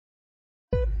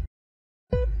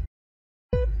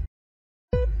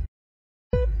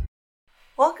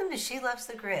Welcome to She Loves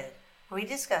the Grid, where we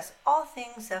discuss all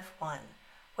things F1.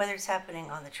 Whether it's happening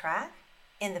on the track,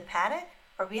 in the paddock,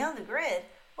 or beyond the grid,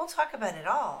 we'll talk about it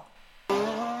all.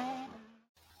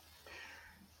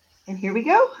 And here we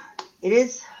go. It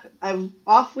is an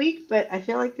off week, but I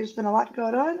feel like there's been a lot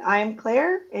going on. I'm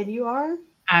Claire, and you are?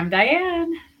 I'm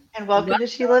Diane. And welcome to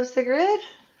She Loves the Grid.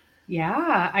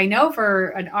 Yeah, I know for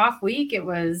an off week it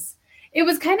was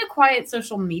kind of quiet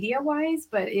social media wise,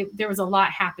 but there was a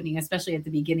lot happening, especially at the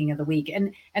beginning of the week.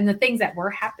 And the things that were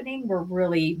happening were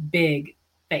really big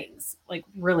things, like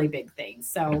really big things.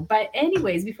 So, but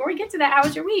anyways, before we get to that, how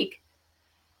was your week?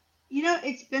 You know,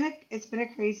 it's been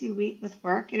a crazy week with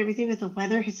work and everything, but the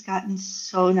weather has gotten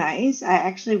so nice. I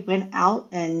actually went out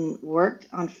and worked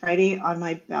on Friday on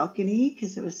my balcony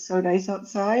because it was so nice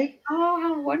outside. Oh,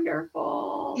 how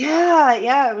wonderful.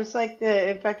 Yeah, it was like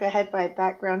in fact, I had my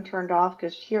background turned off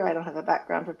because here I don't have a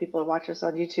background for people to watch us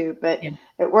on YouTube, but Yeah.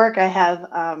 at work I have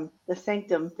the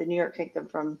Sanctum, the New York Sanctum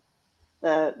from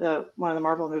the one of the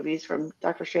Marvel movies from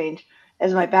Doctor Strange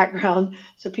as my background,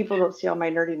 so people don't see all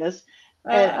my nerdiness.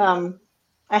 And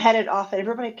I had it off, and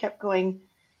everybody kept going,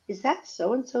 "Is that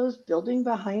so and so's building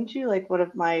behind you?" Like one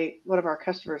of our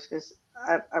customers, because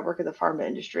I work in the pharma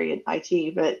industry and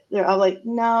IT, but they're all like,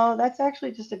 "No, that's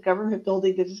actually just a government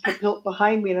building that just got built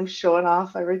behind me," and I'm showing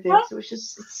off everything. So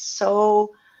it's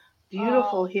so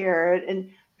beautiful here,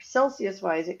 and Celsius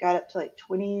wise, it got up to like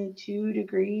 22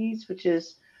 degrees, which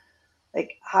is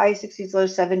like high 60s, low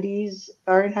 70s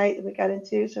Fahrenheit that we got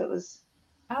into. So it was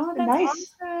Oh, that's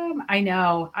nice. awesome. I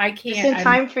know. Just in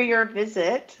time for your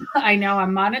visit. I know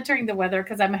I'm monitoring the weather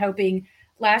because I'm hoping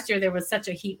last year there was such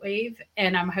a heat wave,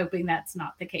 and I'm hoping that's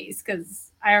not the case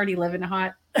because I already live in a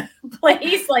hot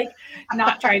place, like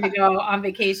not trying to go on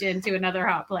vacation to another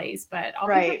hot place, but I'll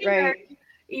be prepared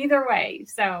either way.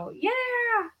 So yeah,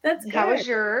 that's good. How was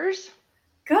yours?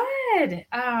 Good.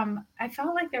 I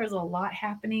felt like there was a lot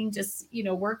happening just,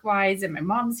 work wise, and my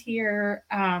mom's here.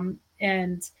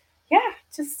 And yeah,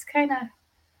 just kind of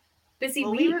busy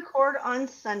Well, week. we record on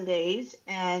Sundays,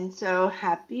 and so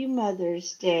happy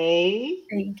Mother's Day.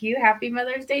 Thank you. Happy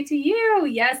Mother's Day to you.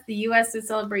 Yes, the U.S. is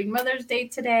celebrating Mother's Day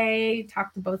today.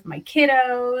 Talked to both my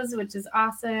kiddos, which is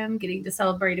awesome. Getting to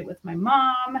celebrate it with my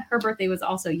mom. Her birthday was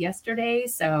also yesterday,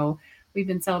 so we've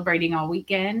been celebrating all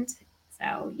weekend.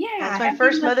 So yeah. That's my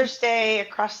first Mother's Day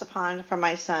across the pond from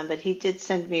my son, but he did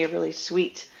send me a really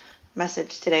sweet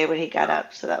message today when he got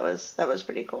up, so that was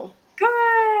pretty cool.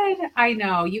 Good. I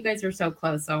know you guys are so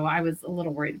close, so I was a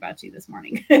little worried about you this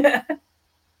morning.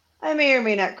 I may or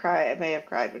may not cry. I may have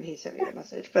cried when he sent me the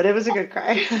message, but it was a good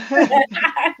cry.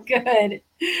 Good.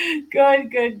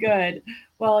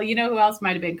 Well, you know who else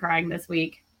might have been crying this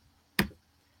week?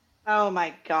 Oh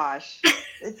my gosh.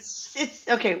 It's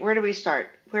okay. Where do we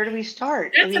start? That's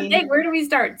the thing. Where do we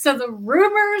start? So the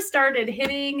rumors started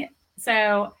hitting.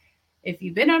 So if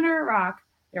you've been under a rock,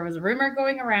 there was a rumor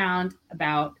going around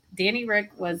about Danny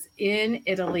Rick was in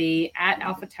Italy at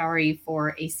AlphaTauri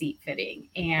for a seat fitting.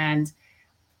 And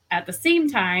at the same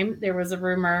time, there was a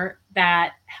rumor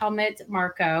that Helmut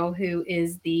Marko, who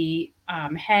is the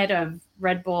head of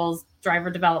Red Bull's driver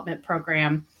development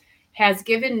program, has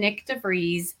given Nick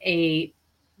DeVries a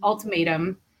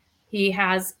ultimatum. He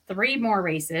has 3 more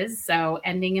races, so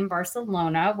ending in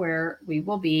Barcelona, where we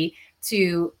will be,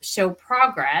 to show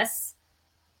progress,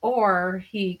 or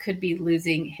he could be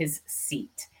losing his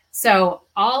seat. So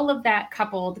all of that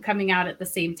coupled coming out at the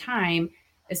same time,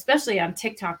 especially on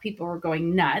TikTok, people were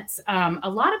going nuts. A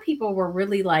lot of people were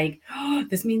really like, "Oh,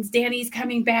 this means Danny's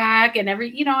coming back." And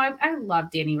I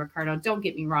love Danny Ricciardo. Don't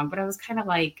get me wrong, but I was kind of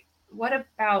like, what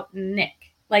about Nick?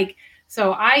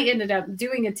 So I ended up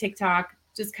doing a TikTok,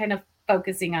 just kind of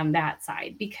focusing on that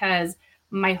side, because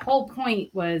my whole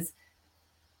point was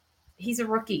he's a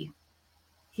rookie.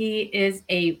 He is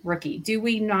a rookie. Do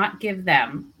we not give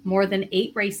them more than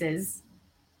 8 races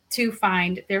to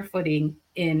find their footing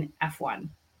in F1?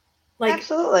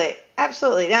 Absolutely.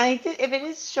 Now, if it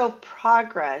is show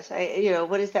progress,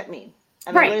 what does that mean?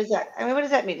 Right. What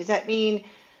does that mean? Does that mean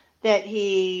that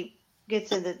he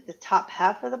gets in the top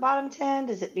half of the bottom 10?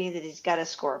 Does it mean that he's got to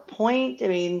score a point? I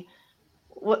mean,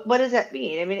 what does that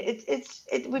mean? I mean,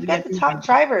 we've got the top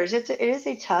drivers. It is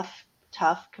a tough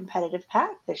competitive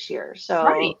pack this year. So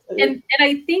right. And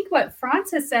I think what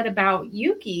Francis said about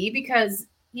Yuki, because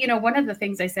one of the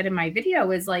things I said in my video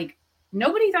is like,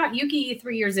 nobody thought Yuki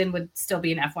 3 years in would still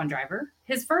be an F1 driver.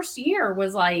 His first year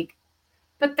was like,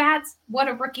 but that's what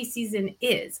a rookie season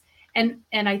is. And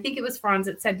I think it was Franz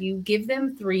that said you give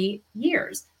them 3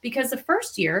 years, because the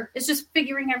first year is just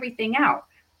figuring everything out.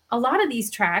 A lot of these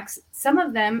tracks, some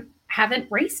of them haven't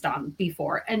raced on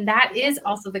before. And that is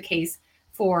also the case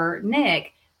for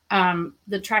Nick.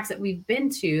 The tracks that we've been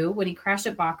to, when he crashed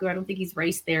at Baku, I don't think he's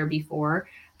raced there before.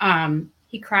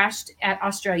 He crashed at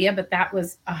Australia, but that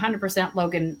was 100%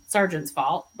 Logan Sargent's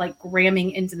fault, like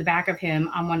ramming into the back of him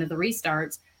on one of the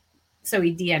restarts. So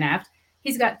he DNF'd.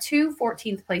 He's got 2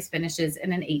 14th place finishes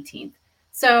and an 18th.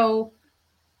 So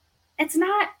it's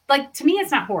not, like, to me,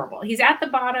 it's not horrible. He's at the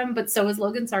bottom, but so is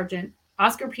Logan Sargent.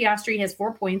 Oscar Piastri has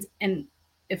 4 points. And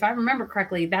if I remember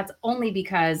correctly, that's only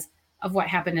because of what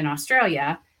happened in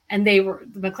Australia. And the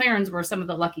McLarens were some of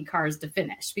the lucky cars to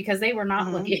finish because they were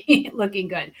not looking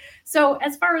good. So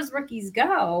as far as rookies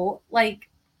go, like,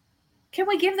 can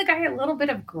we give the guy a little bit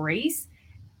of grace?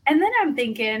 And then I'm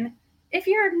thinking, if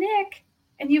you're Nick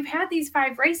and you've had these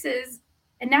 5 races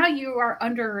and now you are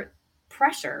under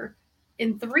pressure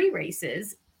in 3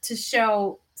 races to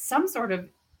show some sort of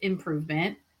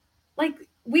improvement, like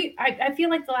I feel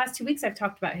like the last 2 weeks I've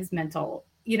talked about his mental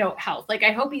health. Like,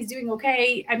 I hope he's doing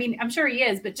okay. I mean, I'm sure he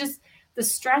is, but just the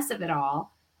stress of it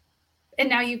all. And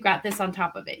now you've got this on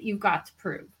top of it. You've got to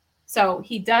prove. So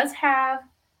he does have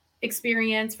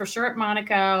experience for sure at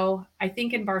Monaco, I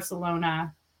think in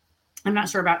Barcelona. I'm not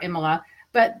sure about Imola,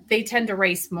 but they tend to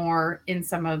race more in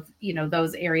some of,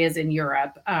 those areas in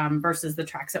Europe versus the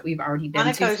tracks that we've already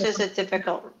been to. Monaco's just a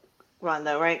difficult run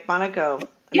though, right? Monaco.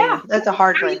 I mean, that's a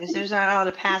hard run because there's not a lot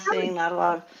of passing, not a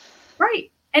lot of.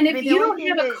 Right. And if you don't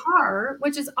have a car,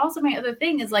 which is also my other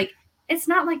thing, is like, it's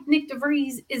not like Nick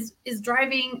DeVries is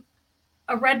driving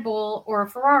a Red Bull or a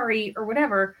Ferrari or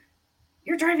whatever.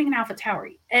 You're driving an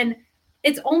AlphaTauri. And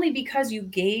it's only because you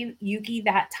gave Yuki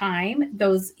that time,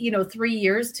 those, 3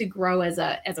 years to grow as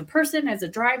a person, as a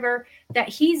driver, that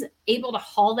he's able to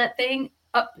haul that thing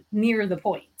up near the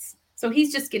points. So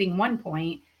he's just getting 1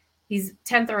 point. He's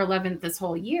 10th or 11th this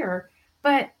whole year.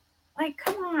 But, like,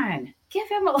 come on, give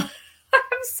him a...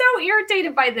 I'm so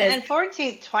irritated by this. And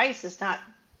 14th twice is not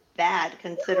bad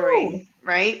considering,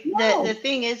 right? No. The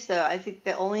thing is, though, I think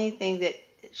the only thing that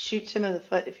shoots him in the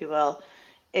foot, if you will,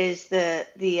 is the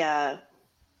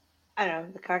I don't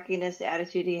know, the cockiness, the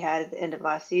attitude he had at the end of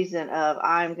last season of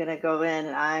I'm gonna go in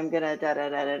and I'm gonna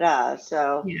da.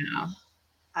 So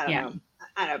I don't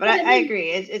know, but I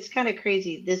agree. It's kind of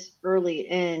crazy this early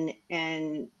in,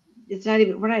 and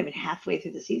we're not even halfway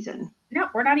through the season. No,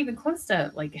 we're not even close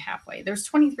to like halfway. There's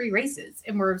 23 races,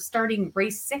 and we're starting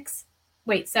race 6.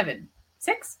 Wait, 7,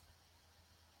 6?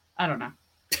 I don't know.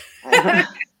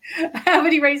 How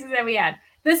many races have we had?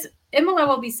 This Imola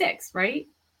will be 6, right?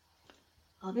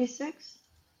 I'll be 6.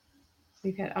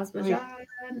 We've had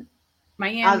Azerbaijan,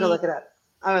 Miami. I'll go look it up.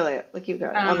 I'll look it up. Keep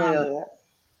going. I'll look it up.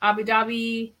 Abu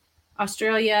Dhabi,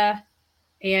 Australia,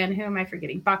 and who am I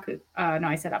forgetting? Baku. No,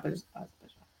 I said Azerbaijan.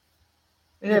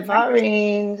 We had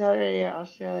Bahrain, Saudi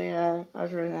Arabia,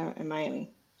 Australia, and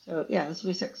Miami. So yeah, this will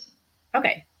be 6.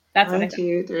 Okay, that's 1,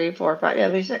 2, 3, 4, 5. Yeah,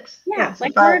 it'll be 6. Yeah, so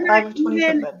like 5 of 20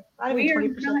 something. Not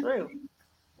even 20% through.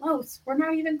 Close. We're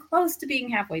not even close to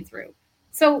being halfway through.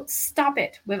 So stop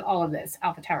it with all of this,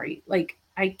 AlphaTauri. Like,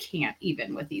 I can't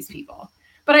even with these people.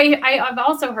 But I've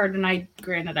also heard, and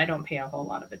granted, I don't pay a whole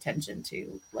lot of attention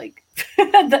to like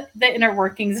the inner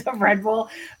workings of Red Bull,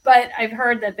 but I've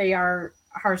heard that they are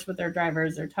harsh with their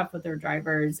drivers, they're tough with their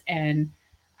drivers, and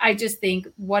I just think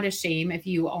what a shame if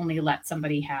you only let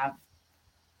somebody have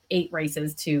 8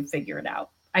 races to figure it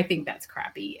out. I think that's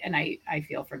crappy, and I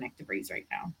feel for Nick DeVries right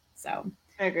now. So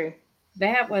I agree.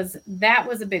 That was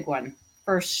a big one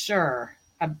for sure,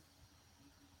 a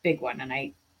big one, and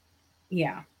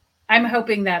I'm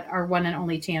hoping that our one and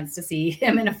only chance to see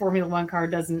him in a Formula One car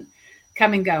doesn't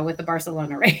come and go with the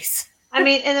Barcelona race. I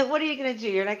mean, and then what are you going to do?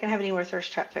 You're not going to have any more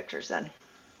thirst trap pictures then.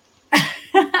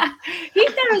 He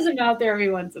throws them out there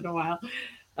every once in a while.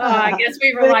 I guess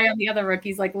we rely on the other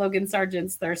rookies like Logan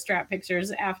Sargent's thirst trap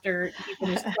pictures after he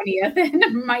finished 20th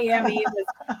in Miami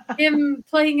with him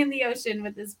playing in the ocean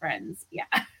with his friends. Yeah.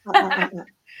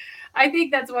 I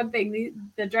think that's one thing.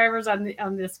 The drivers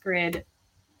on this grid,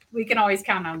 we can always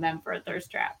count on them for a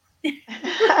thirst trap.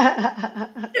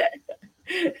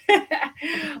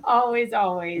 Always.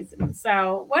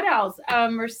 So what else?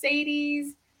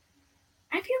 Mercedes,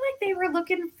 I feel like they were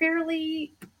looking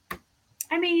fairly,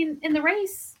 in the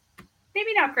race,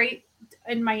 maybe not great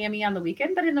in Miami on the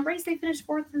weekend, but in the race they finished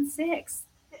 4th and 6th.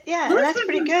 Yeah, and that's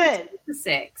pretty good.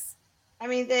 6. I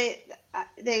mean, they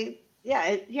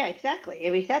exactly.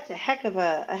 I mean, that's a heck of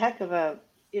a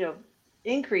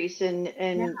increase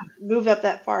and move up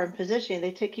that far in position.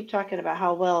 They keep talking about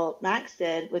how well Max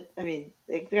did they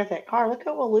got that car. Look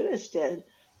how well Lewis did.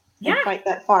 And fight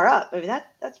that far up. I mean,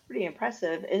 that's pretty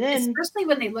impressive. And then, especially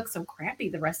when they look so crappy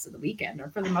the rest of the weekend,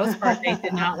 or for the most part, they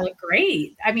did not look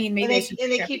great. I mean, maybe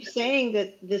they keep saying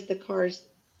that the car's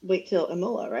wait till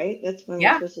Imola, right? That's when we're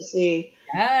Yeah. supposed to see.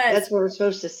 Yes. That's where we're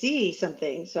supposed to see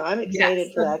something. So I'm excited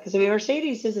Yes. for that because I mean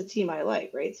Mercedes is a team I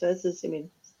like, right? So this is, I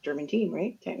mean, German team,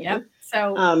 right? Technically. Yep.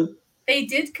 So Um, they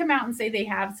did come out and say they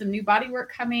have some new bodywork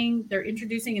coming. They're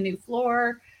introducing a new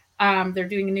floor. They're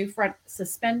doing a new front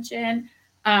suspension.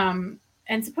 And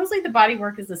supposedly the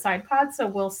bodywork is the side pod, so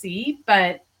we'll see.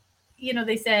 But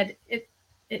they said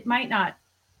it might not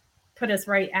put us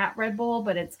right at Red Bull,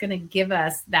 but it's going to give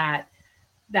us that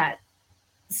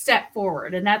step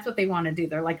forward, and that's what they want to do.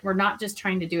 They're like, we're not just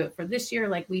trying to do it for this year.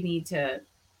 Like, we need to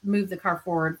move the car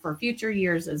forward for future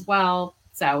years as well.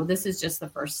 So this is just the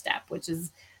first step, which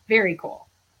is very cool.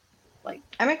 Like,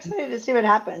 I'm excited to see what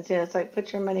happens. It's like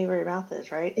put your money where your mouth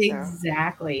is, right?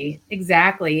 exactly.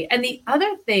 And the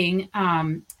other thing,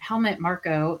 Helmut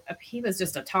Marko, he was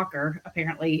just a talker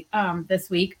apparently this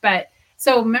week. But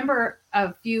so remember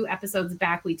a few episodes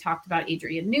back, we talked about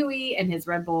Adrian Newey and his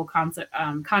Red Bull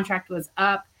contract was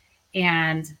up.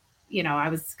 And, I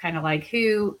was kind of like,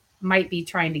 who might be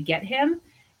trying to get him?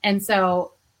 And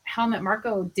so Helmut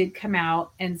Marko did come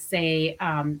out and say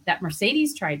that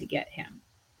Mercedes tried to get him.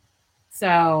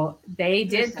 So they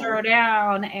did throw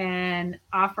down and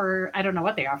offer, I don't know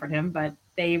what they offered him, but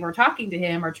they were talking to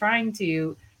him or trying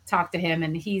to talk to him.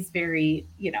 And he's very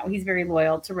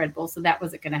loyal to Red Bull. So that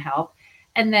wasn't going to help.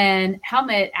 And then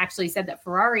Helmut actually said that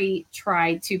Ferrari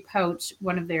tried to poach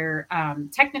one of their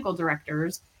technical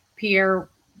directors, Pierre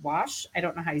Wash. I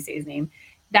don't know how you say his name.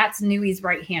 That's Newey's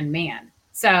right-hand man.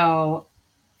 So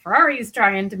Ferrari is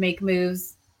trying to make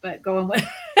moves, but going with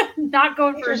not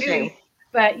going for Newey.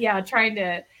 But yeah, trying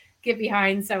to get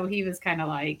behind. So he was kind of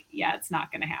like, yeah, it's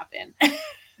not going to happen.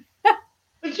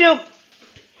 But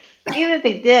even if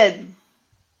they did,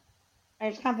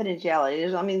 it's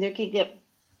confidentiality. I mean, they could get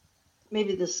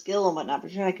maybe the skill and whatnot,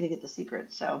 but you're not going to get the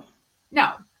secrets. So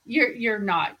no, you're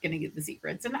not going to get the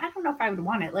secrets. And I don't know if I would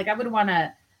want it. Like, I would want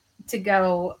to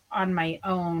go on my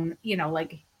own,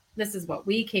 like this is what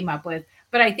we came up with.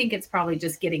 But I think it's probably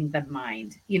just getting the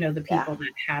mind, the people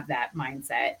that have that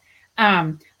mindset.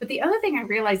 But the other thing I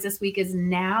realized this week is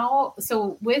now,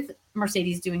 so with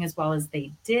Mercedes doing as well as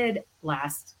they did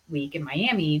last week in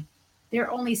Miami,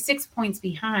 they're only 6 points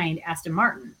behind Aston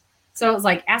Martin. So it was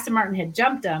like Aston Martin had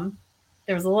jumped them.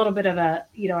 There was a little bit of a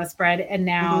spread, and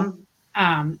now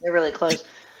they're really close.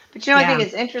 But I think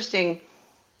it's interesting.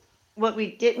 What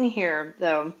we didn't hear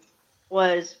though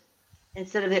was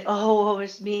instead of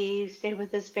it's me, stay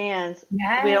with us fans.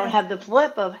 Yes. We don't have the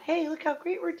flip of, hey, look how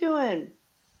great we're doing.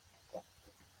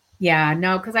 Yeah,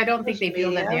 no, because I don't think they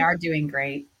feel that they are doing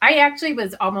great. I actually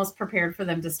was almost prepared for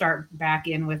them to start back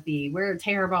in with we're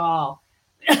terrible.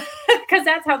 Because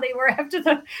that's how they were after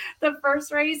the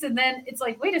first race. And then it's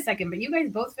like, wait a second, but you guys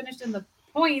both finished in the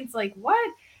points. Like,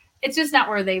 what? It's just not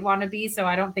where they want to be. So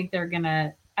I don't think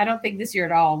I don't think this year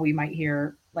at all we might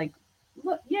hear like,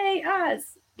 look, yay,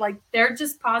 us. Like, they're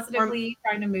just positively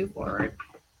trying to move forward.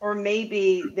 Or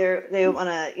maybe they want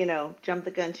to, jump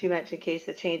the gun too much in case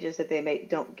the changes that they make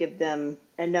don't give them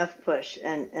enough push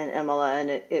and Imola, and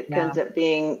it ends up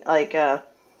being like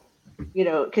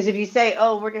because if you say,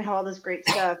 oh, we're gonna have all this great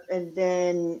stuff, and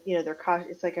then they're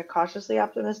it's like a cautiously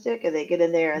optimistic, and they get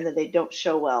in there and then they don't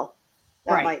show well.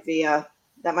 That might be a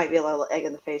little egg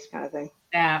in the face kind of thing.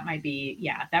 That might be,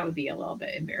 that would be a little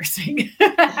bit embarrassing, to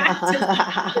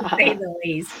say the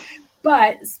least.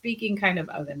 But speaking kind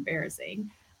of embarrassing.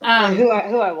 Who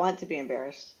I want to be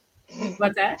embarrassed.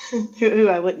 What's that? who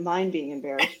I wouldn't mind being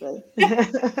embarrassed with.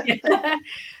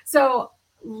 So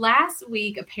last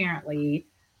week, apparently,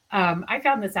 I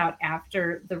found this out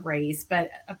after the race, but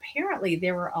apparently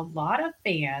there were a lot of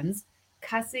fans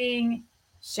cussing,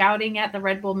 shouting at the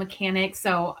Red Bull mechanics.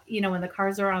 So, when the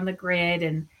cars are on the grid,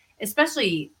 and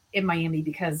especially in Miami,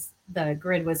 because the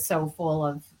grid was so full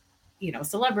of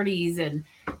celebrities and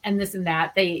this and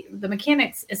that, the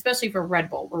mechanics, especially for Red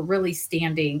Bull, were really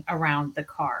standing around the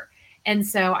car. And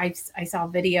so I saw a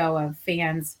video of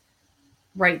fans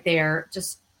right there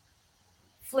just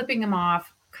flipping them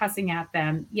off, cussing at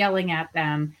them, yelling at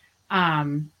them.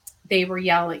 They were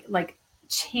yelling, like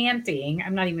chanting.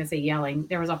 I'm not even gonna say yelling.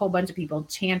 There was a whole bunch of people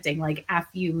chanting like F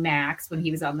you Max when he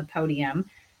was on the podium.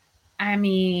 I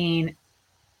mean,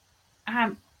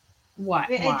 what?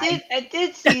 I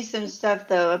did see some stuff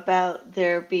though about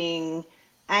there being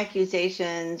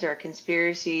accusations or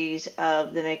conspiracies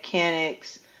of the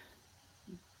mechanics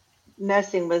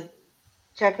messing with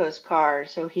Checo's car,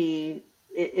 so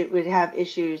it would have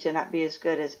issues and not be as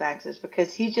good as Max's,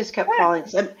 because he just kept falling.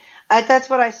 That's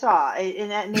what I saw, and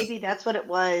that maybe that's what it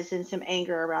was, and some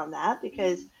anger around that,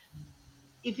 because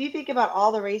if you think about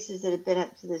all the races that have been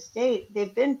up to this date,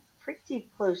 they've been pretty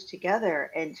close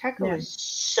together, and Checo Yeah. was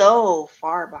so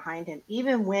far behind him.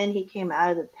 Even when he came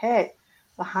out of the pit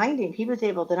behind him, he was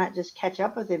able to not just catch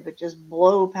up with him, but just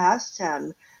blow past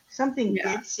him. Something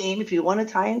Yeah. did seem, if you want to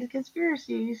tie into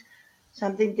conspiracies,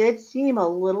 something did seem a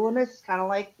little amiss. It's kind of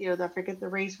like, I forget the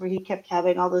race where he kept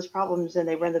having all those problems and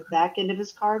they were in the back end of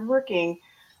his car working.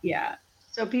 Yeah.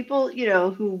 So people,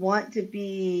 who want to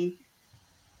be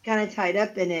kind of tied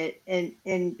up in it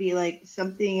and be like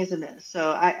something is amiss.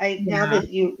 So I now Yeah. that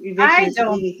you I mentioned this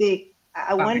don't leading thing,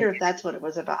 I buy wonder it. if that's what it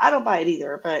was about. I don't buy it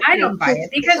either, but I don't buy it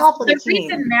it's because all for the the team.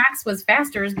 reason Max was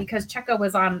faster is because Checo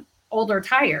was on older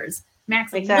tires.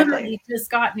 Max Exactly. literally just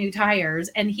got new tires,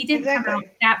 and he didn't come out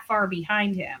Exactly. that far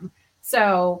behind him.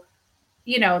 So,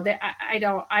 I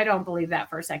don't believe that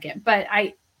for a second. But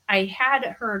I had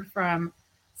heard from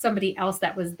somebody else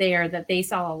that was there that they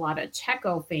saw a lot of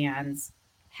Checo fans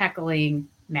heckling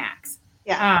Max.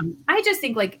 Yeah. I just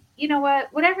think, like, you know what,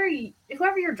 whoever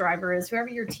your driver is, whoever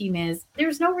your team is,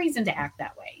 there's no reason to act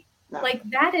that way. No. Like,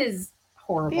 that is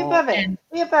horrible. Be above it. And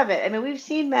Be above it. I mean, we've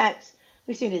seen Max.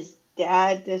 We've seen his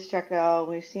dad diss Checo.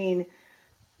 We've seen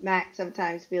Max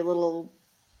sometimes be a little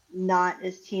not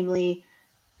as teamly.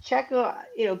 Checo,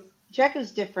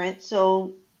 Checo's different,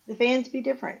 so the fans be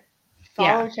different.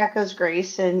 Follow Checo's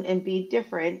grace and be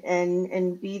different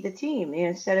and be the team,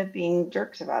 instead of being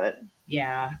jerks about it.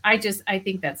 yeah, I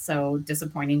think that's so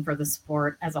disappointing for the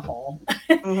sport as a whole.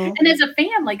 Mm-hmm. And as a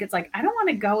fan, like, it's like, I don't want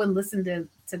to go and listen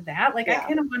to that. Like, I Yeah.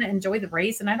 kind of want to enjoy the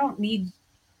race, and I don't need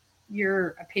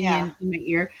your opinion Yeah. in my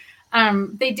ear.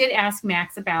 They did ask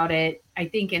Max about it, I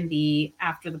think, in the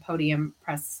after the podium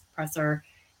presser.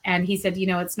 And he said,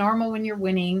 it's normal when you're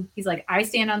winning. He's like, I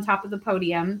stand on top of the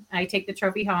podium. I take the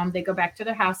trophy home. They go back to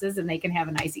their houses and they can have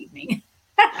a nice evening.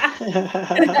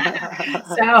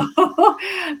 So,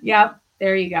 yep,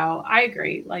 there you go. I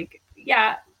agree. Like,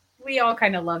 yeah, we all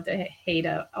kind of love to hate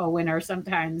a winner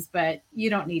sometimes, but you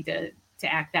don't need to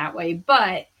act that way.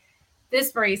 But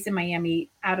this race in Miami,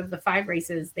 out of the 5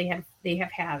 races, they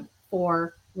have had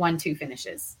 4 1-2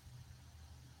 finishes.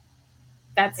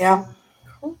 That's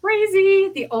crazy.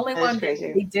 The only one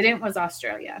that they didn't was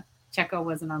Australia. Checo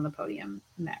wasn't on the podium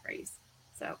in that race.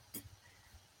 So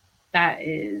that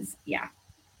is, yeah.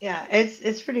 Yeah,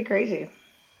 it's pretty crazy.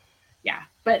 Yeah.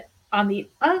 But on the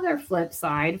other flip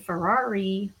side,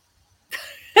 Ferrari,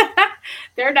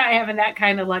 they're not having that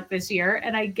kind of luck this year.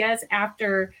 And I guess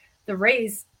after the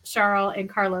race, Charles and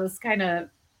Carlos kind of,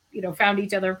 found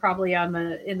each other probably in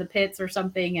the pits or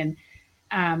something. And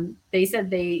they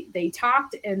said they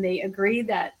talked and they agreed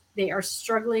that they are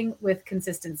struggling with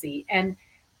consistency. And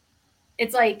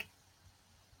it's like,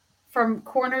 from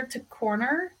corner to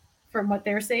corner, from what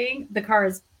they're saying, the car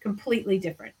is completely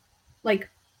different. Like,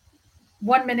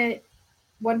 1 minute,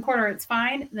 one corner it's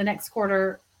fine, the next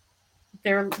quarter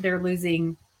they're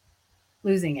losing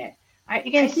it.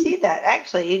 You can see that,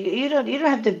 actually. You don't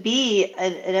have to be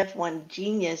an F1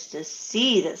 genius to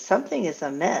see that something is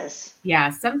amiss. Yeah,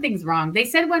 something's wrong. They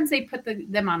said once they put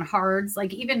them on hards,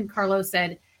 like, even Carlos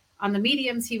said on the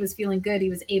mediums he was feeling good. He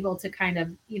was able to kind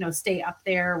of, stay up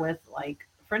there with, like,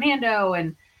 Fernando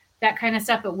and that kind of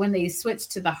stuff. But when they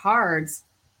switched to the hards,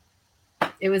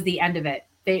 it was the end of it.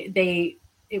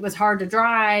 It was hard to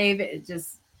drive. It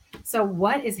just, so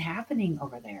what is happening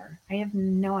over there? I have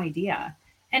no idea.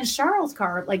 And Charles'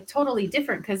 car, like, totally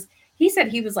different, because he said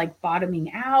he was, like,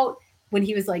 bottoming out when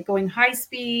he was, like, going high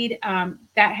speed. That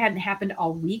hadn't happened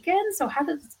all weekend. So how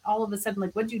does all of a sudden,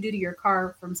 like, what did you do to your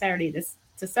car from Saturday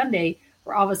to Sunday,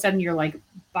 where all of a sudden you're, like,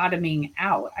 bottoming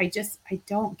out? I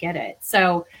don't get it.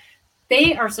 So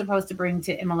they are supposed to bring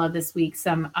to Imola this week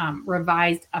some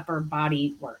revised upper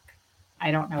body work.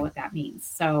 I don't know what that means.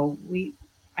 So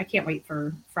I can't wait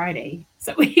for Friday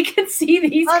so we can see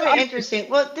these. That'll be interesting.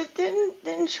 Well,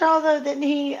 didn't Charles, though, didn't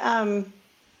he in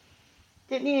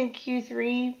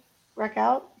Q3 wreck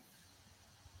out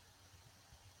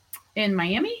In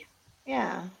Miami?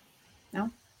 Yeah. No,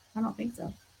 I don't think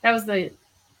so. That was I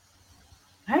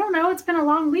don't know. It's been a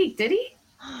long week. Did he?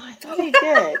 Oh, I thought he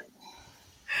did.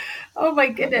 Oh my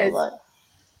goodness.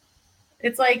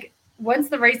 It's like, once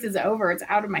the race is over, it's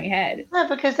out of my head. No,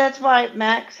 because that's why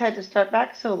Max had to start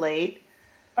back so late.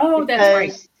 Oh, that's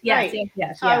right. Yes, right.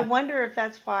 yes. So I wonder if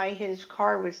that's why his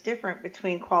car was different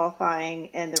between qualifying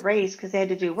and the race, because they had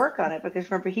to do work on it. Because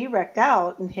remember, he wrecked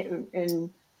out and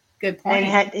good point.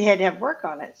 And he had to have work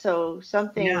on it. So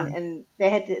and they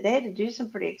had to do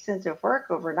some pretty extensive work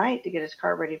overnight to get his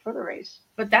car ready for the race.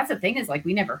 But that's the thing, is, like,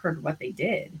 we never heard what they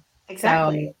did.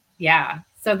 Exactly. So, yeah.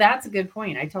 So that's a good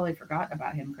point. I totally forgot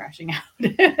about him crashing out.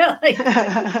 Like,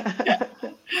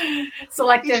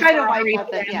 selective. He's trying to wipe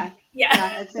out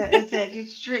Yeah. It's it.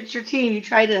 It's your team. You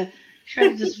try to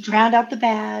just drown out the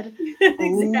bad.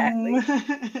 Exactly.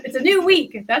 It's a new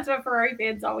week. That's what Ferrari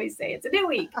fans always say. It's a new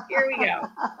week. Here we go.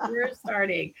 We're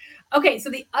starting. Okay, so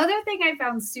the other thing I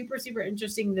found super, super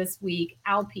interesting this week,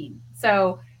 Alpine.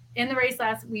 So in the race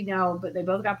last, we know, but they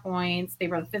both got points. They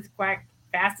were the fifth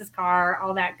fastest car,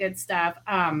 all that good stuff.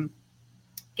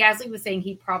 Gasly was saying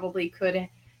he probably could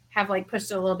have like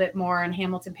pushed it a little bit more, and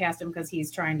Hamilton passed him because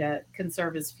he's trying to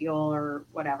conserve his fuel or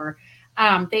whatever.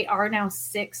 They are now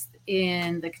sixth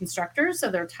in the constructors,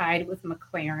 so they're tied with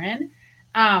McLaren.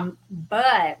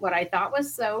 But what I thought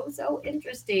was so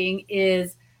interesting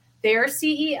is their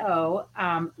CEO,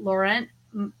 Laurent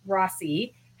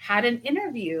Rossi, had an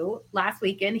interview last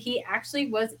weekend. He actually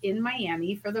was in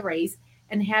Miami for the race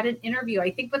and had an interview, I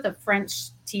think, with a French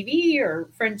TV or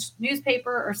French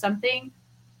newspaper or something.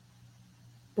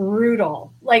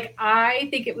 Brutal. Like, I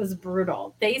think it was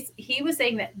brutal. He was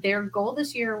saying that their goal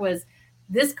this year was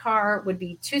this car would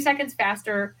be 2 seconds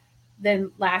faster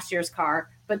than last year's car,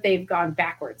 but they've gone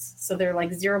backwards. So they're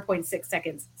like 0.6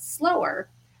 seconds slower.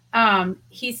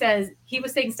 He says he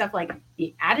was saying stuff like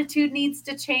the attitude needs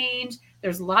to change.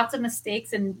 There's lots of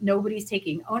mistakes and nobody's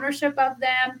taking ownership of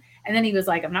them. And then he was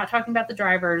like, I'm not talking about the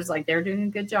drivers. Like, they're doing a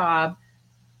good job.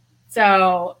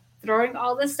 So throwing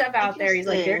all this stuff out there, he's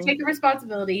like, they're taking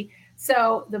responsibility.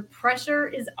 So the pressure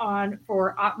is on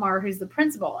for Otmar, who's the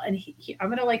principal. And I'm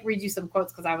going to like read you some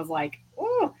quotes because I was like,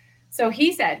 oh. So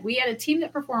he said, we had a team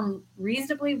that performed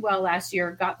reasonably well last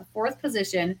year, got the 4th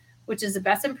position, which is the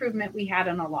best improvement we had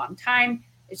in a long time.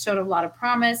 It showed a lot of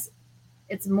promise.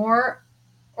 It's more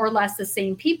or less the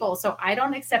same people. So I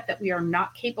don't accept that we are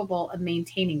not capable of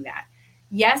maintaining that.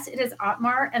 Yes, it is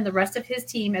Otmar and the rest of his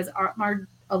team, as Otmar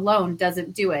alone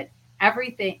doesn't do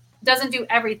everything,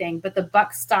 but the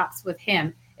buck stops with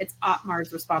him. It's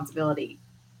Otmar's responsibility.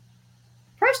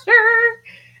 Pressure.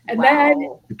 And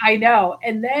then I know.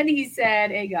 And then he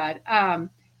said, hey God,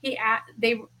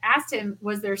 they asked him,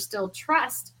 was there still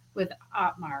trust with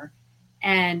Otmar?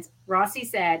 And Rossi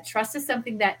said, trust is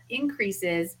something that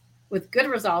increases with good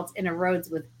results and erodes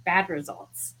with bad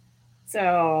results.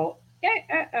 So,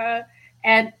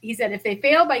 and he said, if they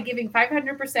fail by giving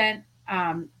 500%,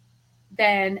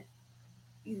 then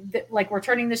like we're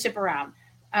turning the ship around.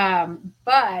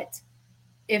 But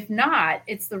if not,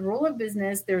 it's the rule of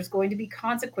business. There's going to be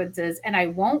consequences, and I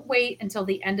won't wait until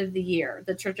the end of the year.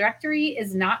 The trajectory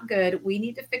is not good. We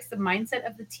need to fix the mindset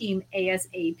of the team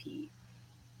ASAP.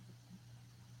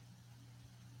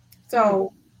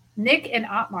 So Nick and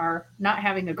Otmar not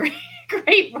having a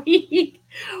great week,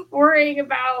 worrying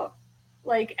about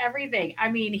like everything. I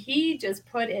mean, he just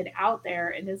put it out there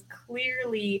and is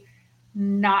clearly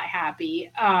not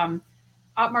happy.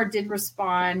 Otmar did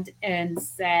respond and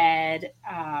said,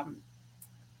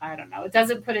 I don't know, it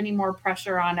doesn't put any more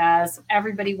pressure on us.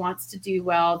 Everybody wants to do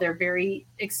well. They're very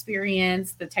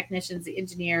experienced. The technicians, the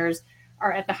engineers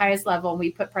are at the highest level, and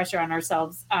we put pressure on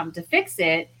ourselves to fix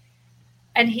it.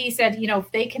 And he said, you know, if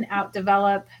they can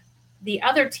outdevelop the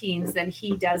other teams, then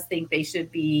he does think they should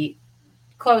be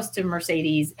close to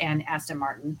Mercedes and Aston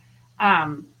Martin.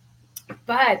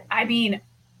 But I mean,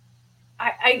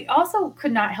 I also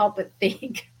could not help but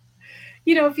think,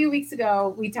 you know, a few weeks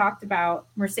ago, we talked about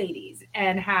Mercedes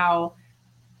and how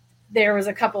there was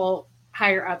a couple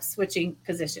higher up switching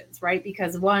positions, right?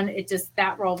 Because one,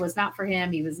 that role was not for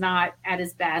him. He was not at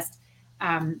his best.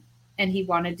 And he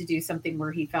wanted to do something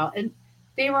where he felt, and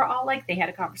they were all like, they had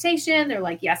a conversation. They're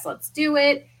like, yes, let's do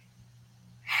it.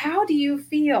 How do you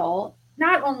feel,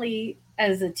 not only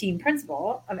as a team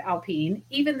principal of Alpine,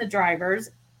 even the drivers,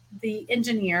 the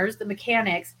engineers, the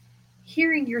mechanics,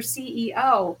 hearing your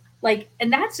CEO, like,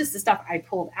 and that's just the stuff I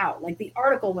pulled out. Like, the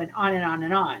article went on and on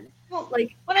and on. Well,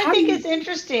 like, what I think is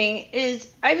interesting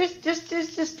is I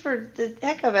just for the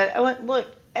heck of it, I went, look,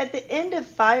 at the end of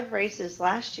 5 races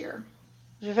last year,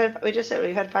 we just said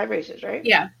we've had 5 races, right?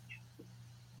 Yeah.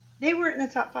 They weren't in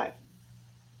the top 5.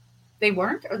 They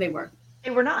weren't, or they were?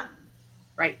 They were not.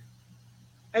 Right.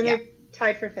 And they're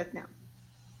tied for 5th now.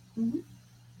 Mm-hmm.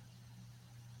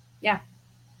 Yeah.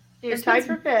 So you're tied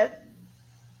for 5th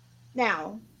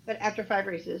now, but after 5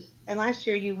 races. And last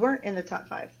year you weren't in the top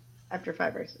 5 after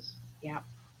 5 races. Yeah.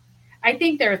 I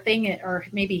think their thing, or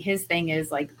maybe his thing,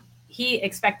 is like he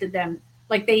expected them,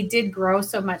 like they did grow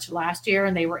so much last year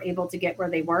and they were able to get where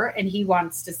they were, and he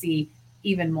wants to see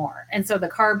even more. And so the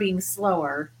car being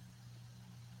slower,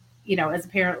 you know, is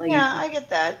apparently I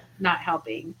get that, not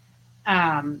helping.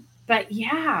 But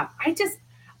yeah,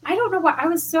 I don't know why I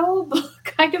was so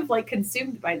kind of like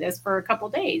consumed by this for a couple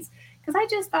days, because I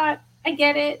just thought, I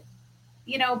get it,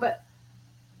 you know, but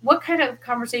what kind of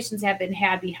conversations have been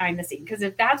had behind the scenes? Because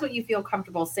if that's what you feel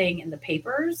comfortable saying in the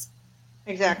papers,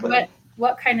 Exactly.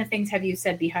 What kind of things have you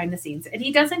said behind the scenes? And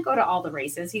he doesn't go to all the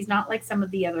races. He's not like some of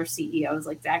the other CEOs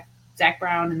like Zach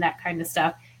Brown and that kind of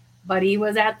stuff. But he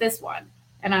was at this one,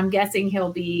 and I'm guessing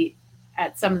he'll be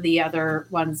at some of the other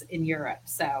ones in Europe.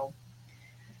 So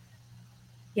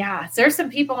yeah, so there's some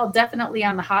people definitely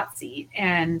on the hot seat,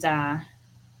 and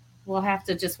we'll have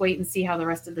to just wait and see how the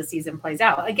rest of the season plays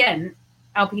out. Again,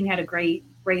 Alpine had a great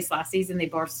race last season. They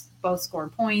both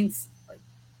scored points.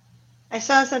 I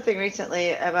saw something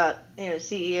recently about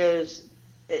CEOs,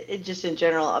 just in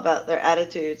general about their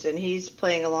attitudes, and he's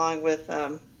playing along with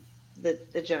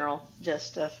the general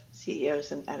gist of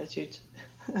CEOs and attitudes.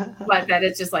 But that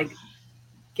it's just like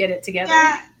get it together.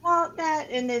 Yeah, well, that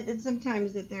and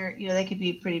sometimes that they're they could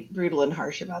be pretty brutal and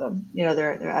harsh about them.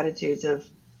 Their attitudes of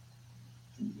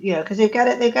because they've got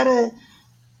to.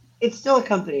 It's still a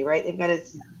company, right? They've got to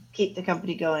keep the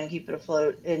company going, keep it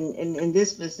afloat. And in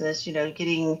this business,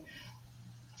 getting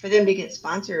for them to get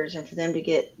sponsors and for them to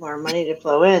get more money to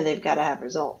flow in, they've got to have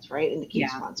results, right? And to keep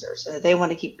sponsors. So if they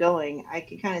want to keep going, I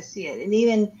can kind of see it. And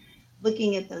even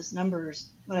looking at those numbers,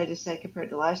 what I just said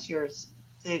compared to last year's,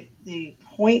 the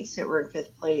points that were in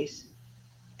fifth place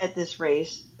at this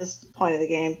race, this point of the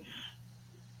game,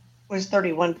 was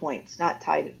 31 points, not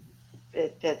tied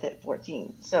at fifth at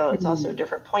 14. So it's also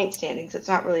different point standings. It's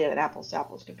not really an apples to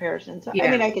apples comparison. So I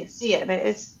mean, I can see it. I mean,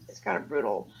 it's kind of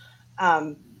brutal.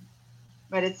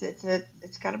 But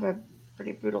it's kind of a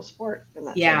pretty brutal sport in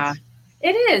that sense.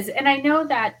 It is. And I know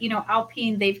that,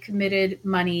 Alpine, they've committed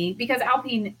money because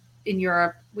Alpine in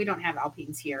Europe, we don't have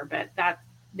Alpines here, but that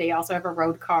they also have a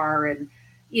road car and,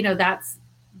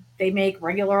 they make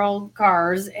regular old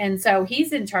cars. And so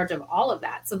he's in charge of all of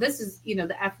that. So this is, the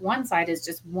F1 side is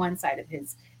just one side of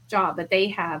his job, but they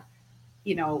have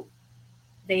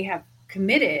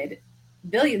committed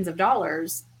billions of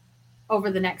dollars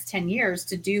over the next 10 years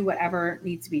to do whatever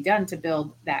needs to be done to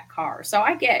build that car. So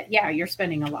I get, you're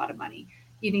spending a lot of money.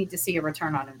 You need to see a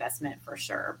return on investment for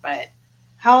sure. But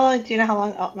do you know how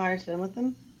long Altmaier's been with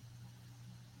them?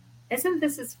 Isn't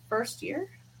this his first year?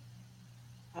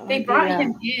 They brought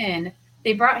him in.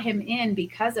 They brought him in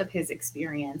because of his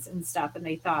experience and stuff. And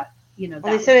they thought,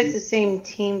 they said it's the same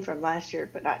team from last year,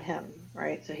 but not him,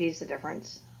 right? So he's the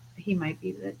difference. He might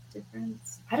be the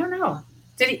difference. I don't know.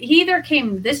 Did he either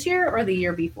came this year or the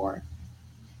year before?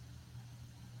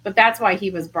 But that's why he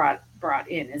was brought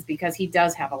in, is because he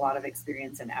does have a lot of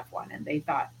experience in F1, and they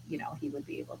thought, he would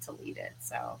be able to lead it.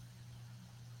 So,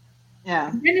 yeah,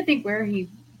 I'm trying to think where he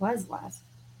was last year.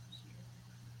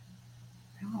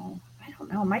 No, I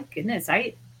don't know. My goodness,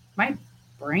 my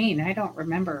brain, I don't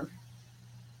remember.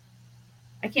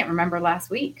 I can't remember last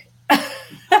week.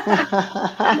 Let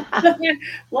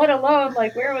alone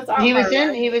like where was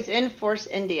Altmaier? He was in Force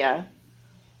India.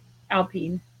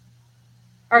 Alpine.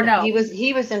 Or no. He was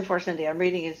in Force India. I'm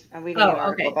reading an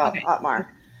article about Altmaier.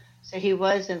 So he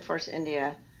was in Force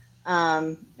India.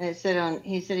 And he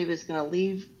said he was going to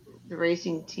leave the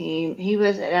racing team. He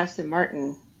was at Aston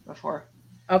Martin before.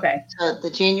 Okay. So the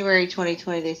January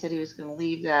 2020, they said he was going to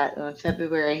leave that. In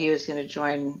February, he was going to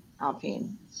join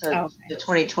Alpine. So the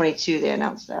 2022, they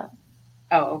announced that.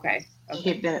 Oh, okay. He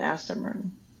had been at Aston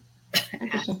Martin.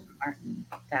 Aston Martin.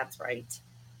 That's right.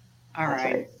 All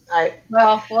right. Right.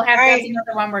 Well, we'll have that's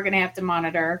another one we're going to have to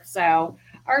monitor. So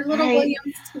our little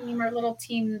Williams team, our little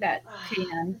team that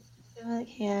can.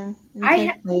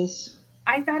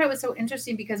 I thought it was so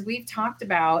interesting because we've talked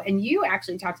about, and you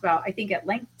actually talked about, I think at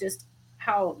length, just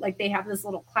how like they have this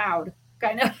little cloud,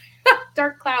 kind of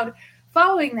dark cloud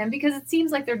following them because it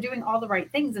seems like they're doing all the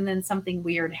right things and then something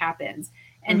weird happens.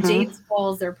 And James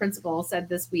Bowles, their principal, said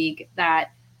this week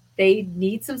that they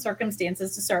need some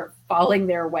circumstances to start falling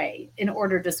their way in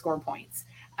order to score points.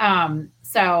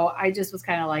 So I just was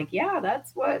kind of like, yeah,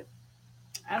 that's what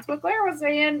Claire was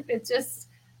saying. It's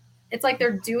like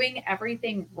they're doing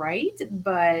everything right,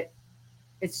 but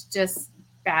it's just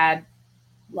bad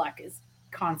luck is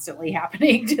constantly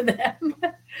happening to them.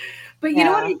 But you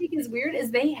know what I think is weird is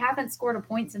they haven't scored a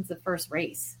point since the first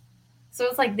race. So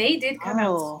it's like they did come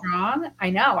out strong.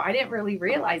 I know. I didn't really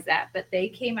realize that, but they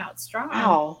came out strong.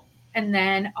 Wow. And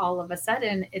then all of a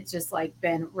sudden, it's just like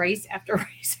been race after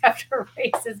race after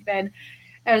race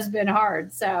has been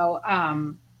hard. So,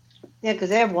 because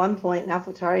they have 1 point and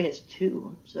AlphaTauri has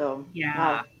 2. So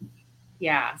yeah.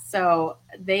 So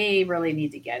they really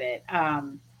need to get it.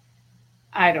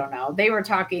 I don't know. They were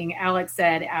talking. Alex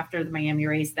said after the Miami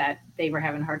race that they were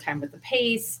having a hard time with the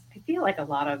pace. I feel like a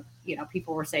lot of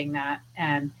people were saying that,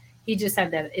 and he just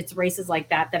said that it's races like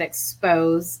that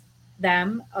expose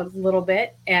them a little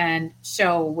bit and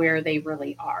show where they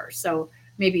really are. So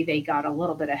maybe they got a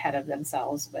little bit ahead of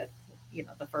themselves with,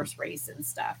 the first race and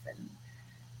stuff. And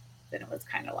then it was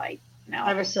kind of like, I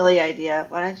have no. a silly idea.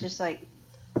 Why not just like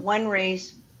one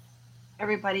race,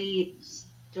 everybody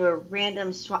do a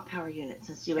random swap power units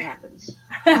and see what happens.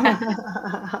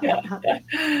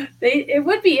 It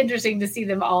would be interesting to see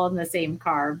them all in the same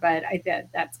car, but I think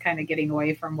that's kind of getting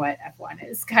away from what F1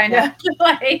 is kind of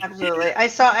like. Absolutely. I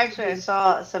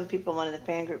saw some people in one of the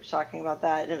fan groups talking about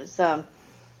that, and it was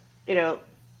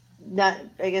not,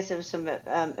 I guess it was some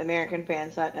American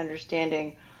fans not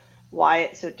understanding why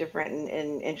it's so different,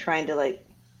 and trying to like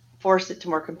force it to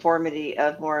more conformity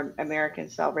of more American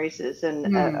style races.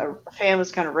 And a fan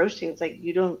was kind of roasting. It's like,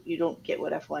 you don't get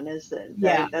what F1 is then.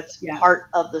 Yeah, that's part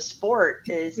of the sport,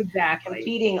 is exactly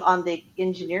competing on the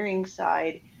engineering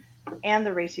side and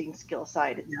the racing skill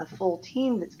side. It's the full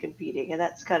team that's competing, and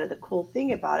that's kind of the cool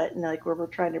thing about it. And like where we're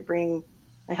trying to bring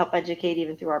and help educate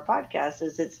even through our podcast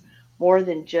is it's more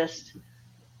than just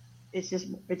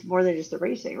it's more than just the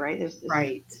racing, right? It's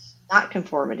not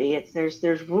conformity.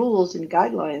 There's rules and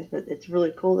guidelines, but it's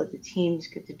really cool that the teams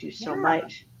get to do so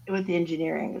much with the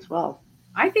engineering as well.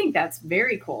 I think that's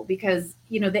very cool because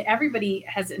everybody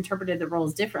has interpreted the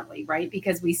rules differently, right?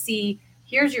 Because we see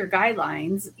here's your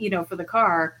guidelines, for the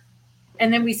car,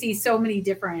 and then we see so many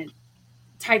different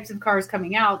types of cars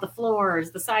coming out, the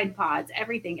floors, the side pods,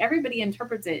 everything. Everybody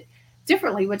interprets it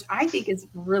differently, which I think is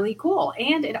really cool.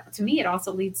 And to me, it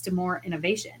also leads to more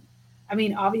innovation. I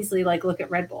mean, obviously, like look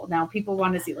at Red Bull. Now people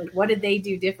want to see like what did they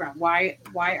do different? Why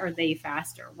are they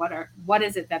faster? What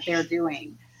is it that they're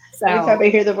doing? So every time I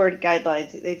hear the word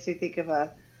guidelines, it makes me think of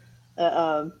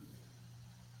a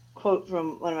quote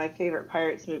from one of my favorite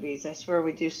Pirates movies. I swear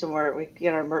we do somewhere, we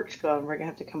get our merch going, we're gonna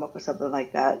have to come up with something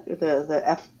like that.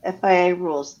 The FIA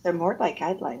rules, they're more like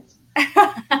guidelines.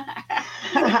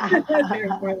 They're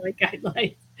more like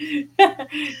guidelines.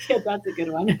 Yeah, that's a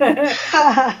good one. You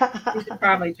should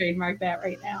probably trademark that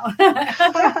right now.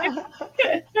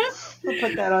 We'll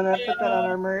put that on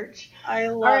our merch. I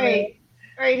love it.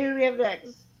 All right, who do we have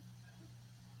next?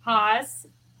 Haas.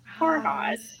 Poor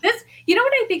Haas. This,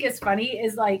 what I think is funny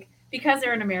is like because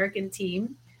they're an American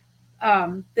team,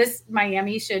 this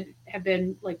Miami should have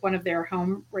been like one of their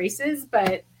home races,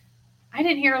 but I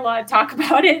didn't hear a lot of talk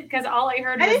about it because all I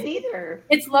heard I didn't either.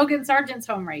 It's Logan Sargent's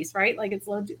home race, right? Like it's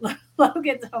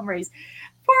Logan's home race.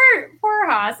 Poor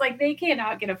Haas, like they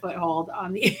cannot get a foothold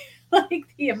on the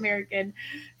like the American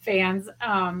fans.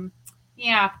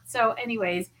 Yeah. So,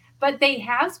 anyways, but they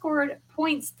have scored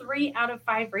points 3 out of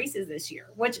 5 races this year,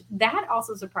 which that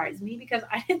also surprised me because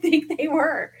I didn't think they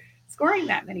were scoring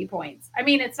that many points. I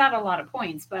mean, it's not a lot of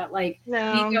points, but like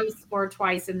Nico scored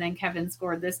twice and then Kevin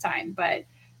scored this time, but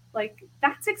like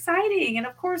that's exciting. And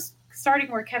of course, starting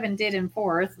where Kevin did in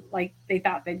 4th, like they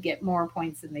thought they'd get more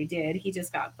points than they did. He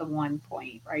just got the 1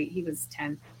 point, right? He was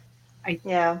 10th.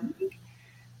 Yeah.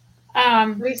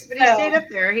 But he stayed up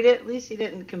there. At least he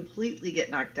didn't completely get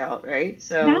knocked out, right?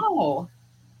 So no.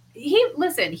 He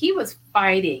was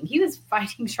fighting. He was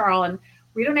fighting Charles, and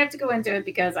we don't have to go into it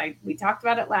because we talked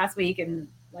about it last week, and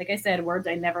like I said, words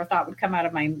I never thought would come out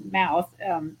of my mouth.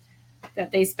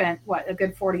 That they spent a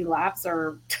good 40 laps,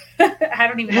 or I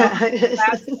don't even know,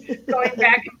 laps going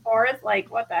back and forth.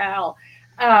 Like what the hell?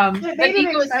 It made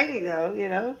it exciting, though.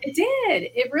 It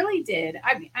did. It really did.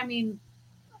 I mean,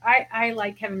 I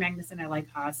like Kevin Magnussen. I like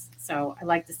Haas, so I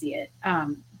like to see it.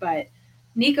 But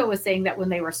Nico was saying that when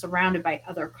they were surrounded by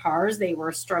other cars, they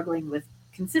were struggling with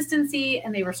consistency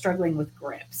and they were struggling with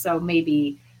grip. So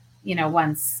maybe,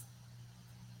 once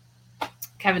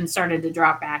Kevin started to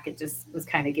drop back, it just was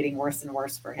kind of getting worse and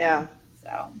worse for him. Yeah.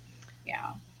 So,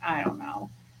 yeah, I don't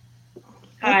know.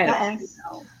 Aston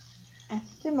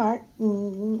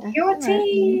Martin. Your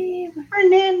team.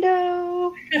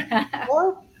 Fernando.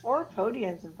 Four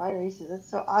podiums in 5 races. That's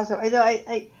so awesome. I know.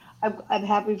 I'm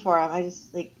happy for him. I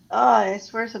just I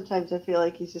swear sometimes I feel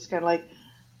like he's just kind of like,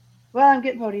 well, I'm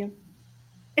getting podium.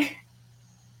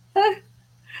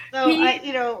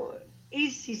 So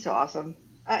he's so awesome.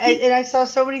 I saw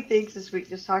so many things this week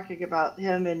just talking about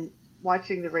him and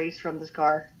watching the race from this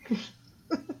car.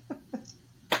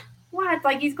 What?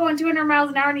 Like he's going 200 miles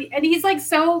an hour and he's like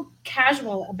so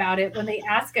casual about it when they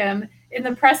ask him in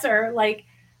the presser, like,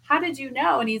 how did you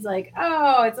know? And he's like,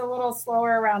 oh, it's a little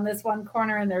slower around this one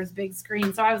corner and there's big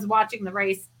screen. So I was watching the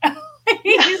race.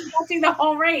 He's watching the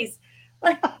whole race.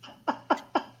 Like,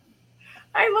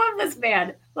 I love this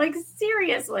man. Like,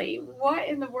 seriously, what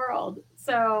in the world?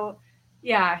 So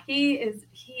yeah, he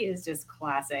is just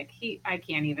classic. I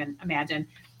can't even imagine.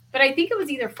 But I think it was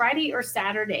either Friday or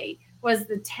Saturday was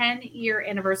the 10-year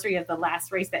anniversary of the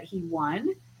last race that he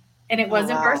won. And it was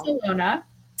in Barcelona.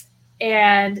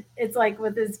 And it's like,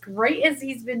 with as great as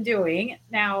he's been doing,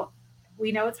 now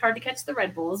we know it's hard to catch the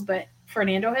Red Bulls, but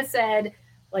Fernando has said,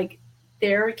 like,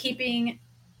 they're keeping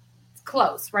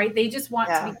close, right? They just want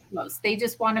to be close. They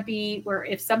just want to be where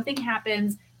if something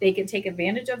happens, they can take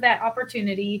advantage of that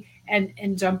opportunity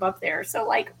and jump up there. So,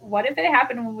 like, what if it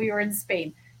happened when we were in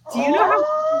Spain? Do you know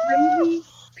how crazy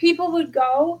people would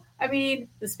go? I mean,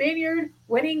 the Spaniard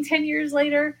winning 10 years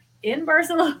later in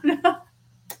Barcelona.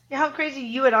 Yeah, how crazy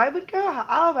you and I would go?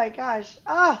 Oh my gosh.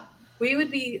 Oh. We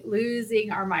would be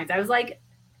losing our minds. I was like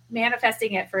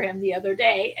manifesting it for him the other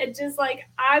day, and just like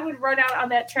I would run out on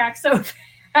that track so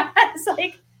fast.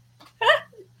 Like,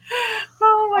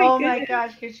 oh my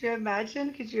gosh, could you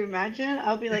imagine? Could you imagine?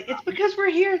 I'll be like, it's because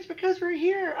we're here. It's because we're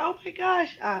here. Oh my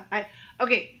gosh.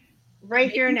 Okay,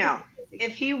 right here now.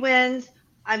 If he wins,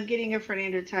 I'm getting a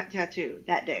Fernando tattoo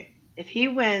that day. If he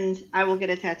wins, I will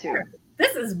get a tattoo.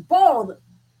 This is bold.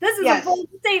 This is a bold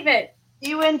statement.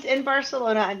 He wins in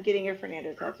Barcelona. I'm getting a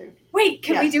Fernando tattoo. Wait,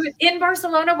 can we do it in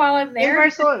Barcelona while I'm there? In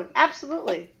Barcelona,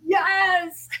 absolutely.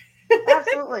 Yes.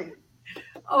 Absolutely.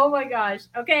 Oh my gosh.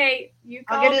 Okay,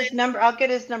 I'll get his number. I'll get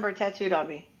his number tattooed on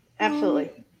me.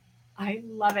 Absolutely. I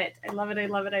love it. I love it. I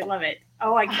love it. I love it.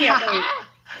 Oh, I can't wait.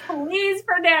 Please,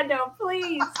 Fernando,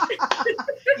 please.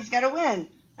 He's got to win.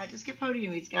 Not just get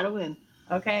podium. He's got to win.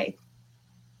 Okay.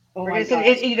 Oh my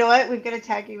gosh. You know what? We've got to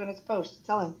tag you when it's posted.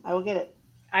 Tell him. I will get it.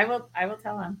 I will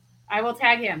tell him. I will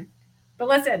tag him. But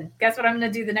listen, guess what I'm going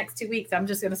to do the next 2 weeks? I'm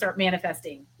just going to start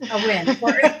manifesting a win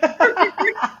for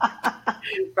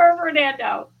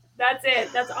Fernando. That's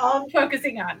it. That's all I'm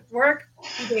focusing on. Work,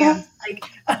 damn. Like,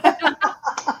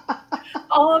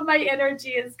 all of my energy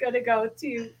is going to go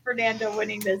to Fernando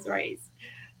winning this race.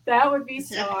 That would be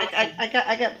so awesome.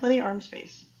 I got plenty of arm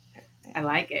space. I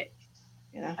like it.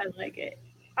 I like it.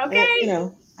 Okay.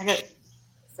 I got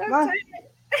so excited.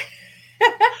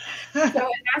 So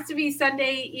it has to be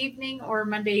Sunday evening or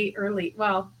Monday early.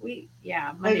 Well, Monday.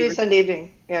 Maybe Sunday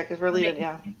evening. Yeah, because we're leaving.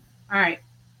 Yeah. All right.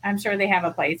 I'm sure they have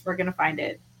a place. We're gonna find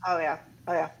it. Oh yeah.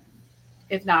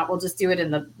 If not, we'll just do it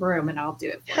in the room, and I'll do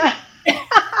it for you.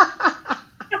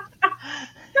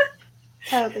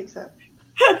 I don't think so.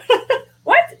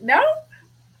 What? No.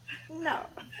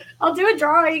 I'll do a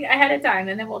drawing ahead of time,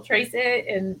 and then we'll trace it,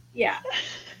 and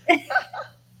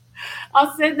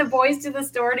I'll send the boys to the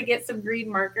store to get some green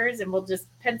markers, and we'll just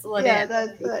pencil it in. Yeah,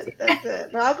 that's it.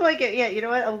 But I'll go and get. Yeah, you know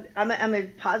what? I'm a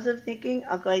positive thinking.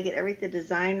 I'll go and get everything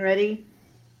design ready.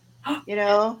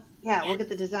 Yeah, we'll get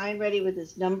the design ready with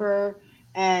his number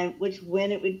and which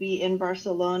win it would be in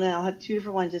Barcelona. I'll have 2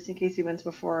 different ones just in case he wins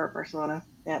before Barcelona.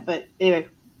 Yeah, but anyway,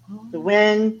 the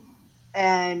win,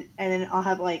 and then I'll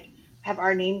have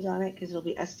our names on it because it'll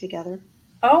be us together.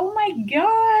 Oh my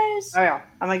gosh! Oh yeah,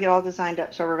 I'm gonna get all designed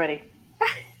up so we're ready.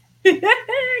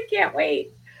 I can't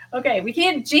wait. Okay, we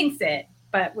can't jinx it,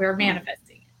 but we're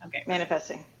manifesting. Okay,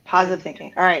 manifesting, positive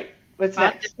thinking. All right, what's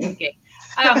next? Thinking.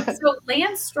 So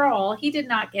Lance Stroll, he did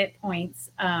not get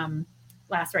points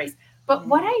last race, but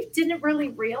what I didn't really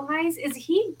realize is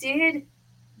he did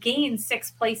gain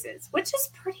 6 places, which is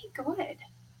pretty good.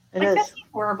 It is. That's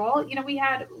horrible.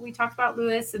 We talked about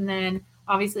Lewis and then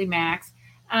obviously Max,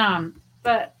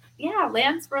 but yeah,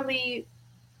 Lance really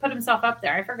put himself up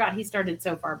there. I forgot he started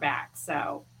so far back.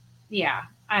 So yeah,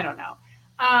 I don't know.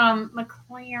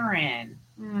 McLaren.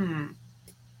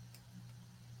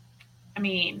 I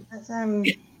mean,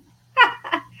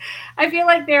 I feel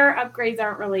like their upgrades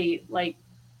aren't really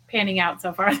panning out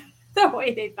so far the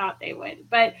way they thought they would.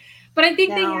 But I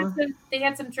think they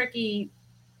had some tricky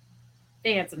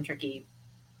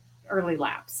early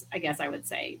laps, I guess I would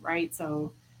say, right?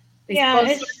 So they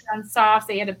both started on softs.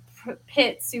 They had to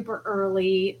pit super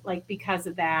early, because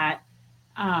of that.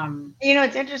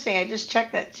 It's interesting. I just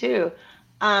checked that too.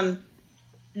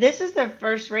 This is the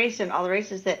first race in all the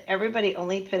races that everybody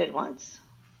only pitted once.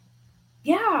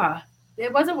 Yeah,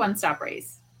 it was a one-stop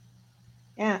race.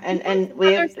 Yeah, and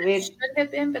we should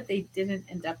have been, but they didn't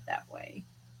end up that way.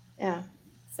 Yeah.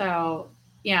 So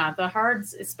yeah, the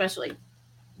hards especially,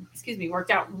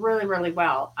 worked out really, really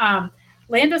well.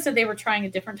 Lando said they were trying a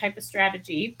different type of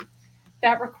strategy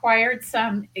that required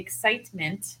some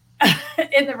excitement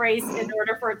in the race in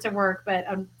order for it to work, but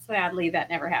sadly that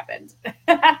never happened.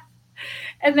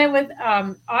 And then with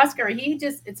Oscar,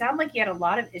 it sounded like he had a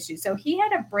lot of issues. So he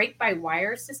had a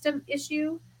brake-by-wire system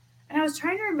issue, and I was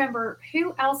trying to remember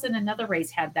who else in another race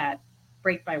had that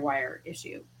brake-by-wire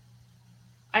issue.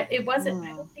 It wasn't.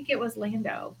 I don't think it was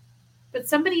Lando, but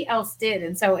somebody else did,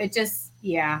 and so it just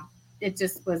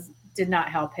did not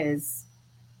help his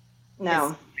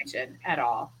situation at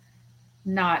all.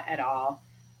 not at all.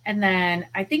 And then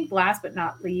I think last but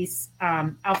not least,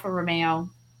 Alfa Romeo,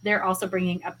 they're also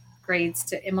bringing upgrades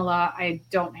to Imola. I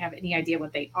don't have any idea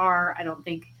what they are. I don't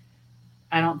think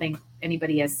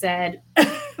anybody has said,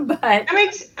 but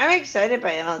I'm excited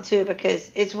by Imola too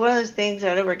because it's one of those things.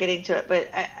 I know we're getting to it, but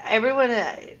everyone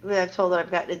that I've told that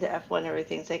I've gotten into F1 and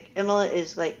everything, it's like Imola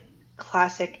is like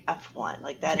classic F1.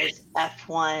 Like that is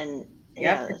F1. yep,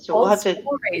 Yeah, it's so we'll old have to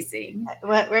school racing.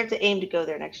 we have to aim to go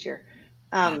there next year.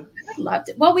 I would love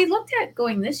to. Well, we looked at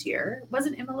going this year.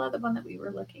 Wasn't Imola the one that we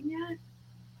were looking at?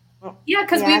 Well, Yeah,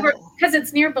 because yeah, because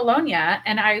it's near Bologna,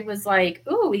 and I was like,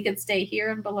 "Ooh, we could stay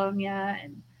here in Bologna,"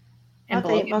 and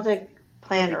Bologna. we'll have to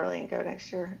plan Really, early and go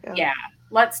next year. Go. yeah.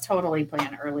 Let's totally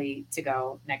plan early to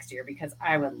go next year because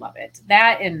I would love it.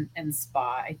 That and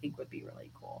Spa, I think, would be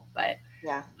really cool. But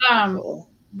Yeah, um, absolutely.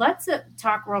 let's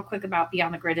talk real quick about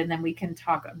Beyond the Grid, and then we can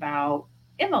talk about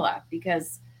Imola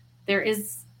because there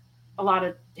is a lot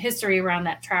of history around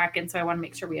that track, and so I want to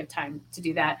make sure we have time to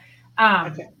do that.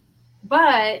 Um, Okay.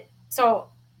 but so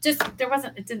just there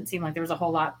wasn't. It didn't seem like there was a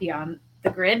whole lot beyond the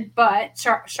grid. But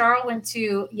Charles went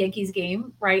to Yankees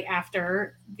game right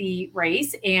after the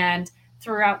race and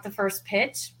threw out the first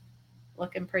pitch,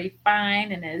 looking pretty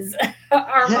fine in his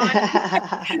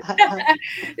Armani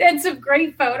and some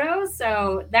great photos.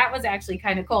 So that was actually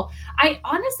kind of cool. I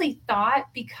honestly thought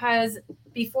because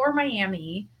before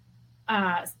Miami,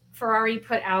 Ferrari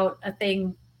put out a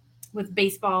thing with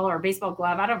baseball or baseball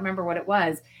glove. I don't remember what it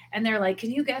was. And they're like,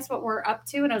 "Can you guess what we're up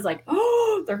to?" And I was like,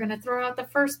 "Oh, they're going to throw out the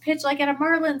first pitch like at a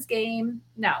Marlins game."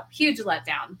 No, huge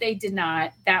letdown. They did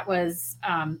not. That was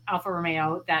Alfa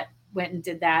Romeo that went and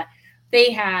did that.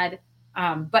 They had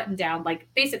button down, like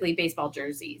basically baseball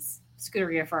jerseys,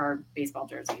 Scuderia for our baseball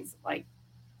jerseys. Like,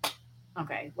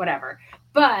 okay, whatever.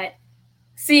 But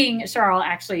seeing Charles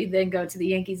actually then go to the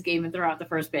Yankees game and throw out the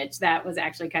first pitch, that was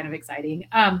actually kind of exciting.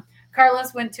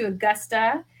 Carlos went to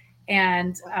Augusta,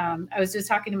 and I was just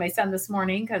talking to my son this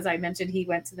morning because I mentioned he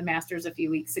went to the Masters a few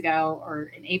weeks ago or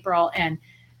in April, and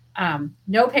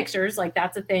no pictures, like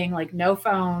that's a thing, like no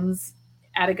phones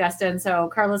at Augusta. And so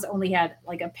Carlos only had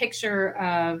like a picture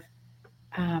of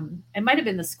it might have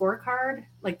been the scorecard,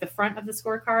 like the front of the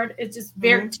scorecard. It's just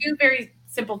two very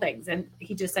simple things. And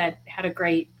he just said had a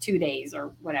great 2 days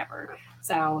or whatever.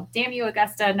 So damn you,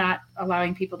 Augusta, not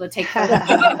allowing people to take photos.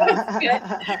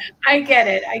 I get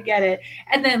it. I get it.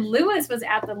 And then Lewis was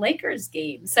at the Lakers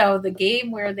game. So the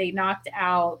game where they knocked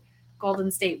out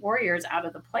Golden State Warriors out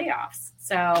of the playoffs.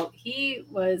 So he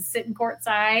was sitting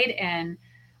courtside, and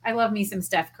I love me some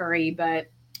Steph Curry, but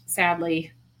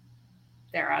sadly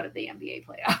they're out of the NBA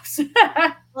playoffs.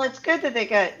 Well, it's good that they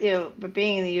got, but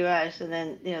being in the U.S. and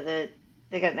then,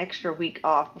 they got an extra week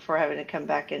off before having to come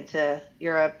back into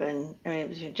Europe. And I mean, it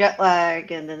was jet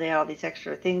lag, and then they had all these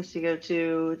extra things to go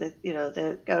to that,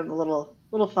 they got them a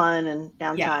little fun and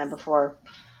downtime Yes. before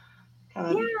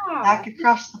coming Yeah. back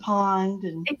across the pond.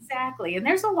 And Exactly. And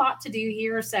there's a lot to do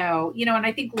here. So, and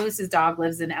I think Lewis's dog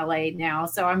lives in LA now.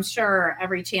 So I'm sure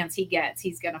every chance he gets,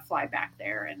 he's going to fly back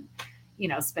there and,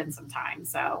 spend some time.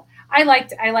 So I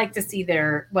like to see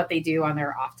what they do on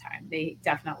their off time. They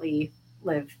definitely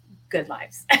live good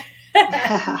lives.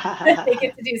 They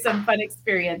get to do some fun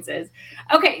experiences.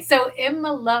 Okay. So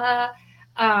Imola,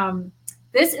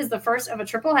 this is the first of a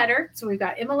triple header. So we've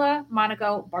got Imola,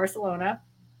 Monaco, Barcelona.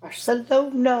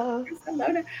 Barcelona.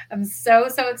 I'm so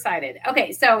excited.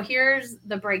 Okay, so here's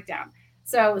the breakdown.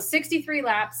 So 63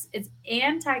 laps. It's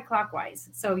anti-clockwise.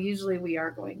 So usually we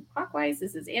are going clockwise.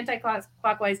 This is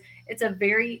anti-clockwise. It's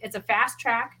a fast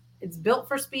track. It's built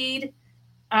for speed.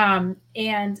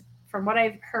 And from what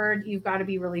I've heard, you've got to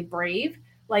be really brave,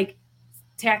 like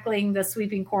tackling the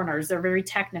sweeping corners. They're very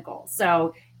technical.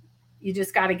 So you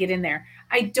just got to get in there.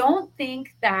 I don't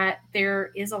think that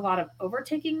there is a lot of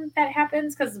overtaking that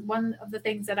happens because one of the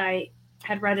things that I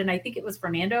had read, and I think it was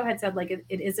Fernando, had said like it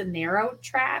is a narrow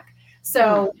track.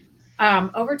 So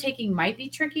overtaking might be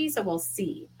tricky. So we'll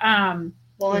see. Well,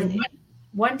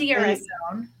 one DRS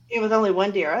zone. It was only one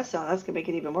DRS zone. That's going to make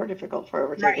it even more difficult for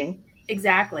overtaking. Right.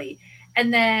 Exactly.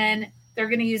 And then they're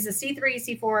going to use the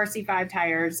C3, C4, C5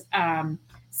 tires.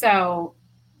 So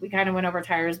we kind of went over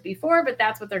tires before, but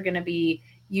that's what they're going to be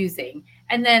using.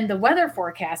 And then the weather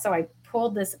forecast. So I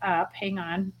pulled this up. Hang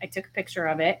on. I took a picture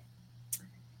of it.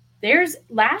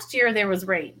 Last year there was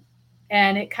rain,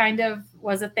 and it kind of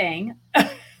was a thing.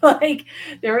 Like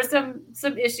there were some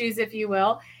issues, if you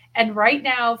will. And right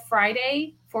now,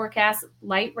 Friday forecast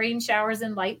light rain showers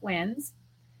and light winds,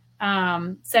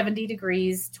 70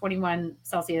 degrees, 21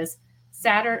 Celsius.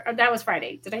 That was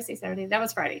Friday. Did I say Saturday? That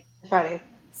was Friday.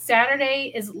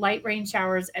 Saturday is light rain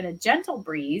showers and a gentle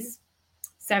breeze,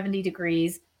 70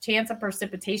 degrees. chance of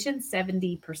precipitation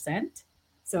 70%.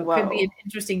 So it Whoa. could be an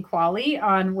interesting quali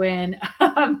on when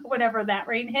whenever that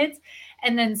rain hits.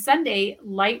 And then Sunday,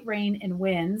 light rain and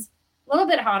winds, a little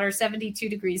bit hotter, 72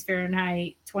 degrees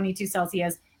Fahrenheit, 22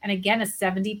 Celsius, and again a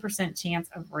 70% chance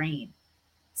of rain.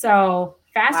 So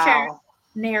fast track,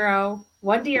 narrow,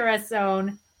 1 DRS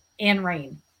zone, and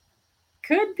rain.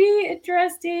 Could be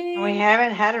interesting. We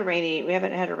haven't had a rainy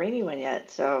one yet,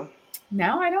 so.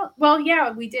 No, I don't. Well,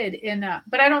 yeah, we did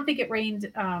but I don't think it rained.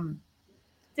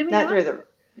 Did we not? During the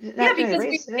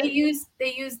race,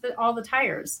 they used all the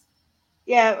tires.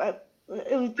 Yeah,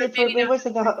 it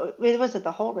wasn't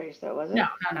the whole race though, was it? No.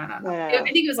 I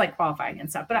think it was like qualifying and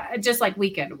stuff, but just like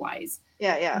weekend wise.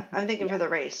 Yeah. I'm thinking for the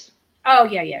race. Oh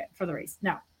yeah, for the race.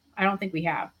 No, I don't think we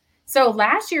have. So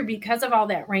last year, because of all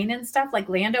that rain and stuff, like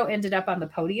Lando ended up on the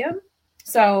podium.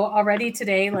 So already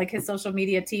today, like his social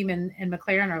media team and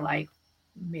McLaren are like,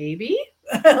 maybe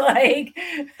like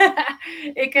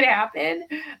it could happen.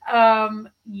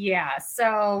 Yeah.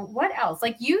 So what else?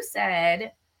 Like you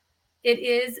said, it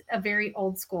is a very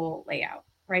old school layout,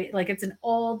 right? Like it's an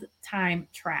old time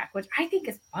track, which I think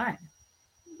is fun.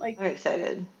 Like I'm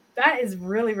excited. That is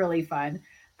really, really fun.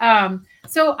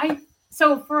 So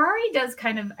Ferrari does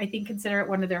kind of, I think, consider it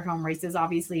one of their home races.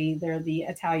 Obviously, they're the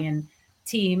Italian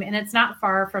team, and it's not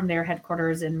far from their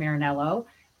headquarters in Maranello.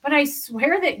 But I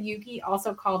swear that Yuki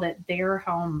also called it their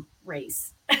home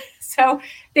race. So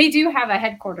they do have a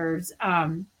headquarters.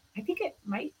 I think it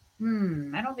might.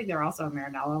 I don't think they're also in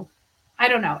Maranello. I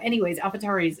don't know. Anyways,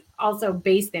 AlphaTauri's also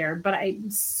based there, but I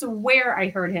swear I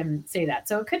heard him say that.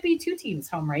 So it could be two teams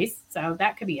home race. So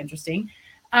that could be interesting.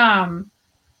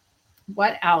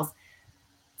 What else?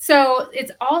 So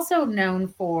it's also known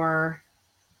for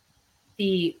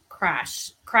the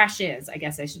crashes, I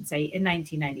guess I should say, in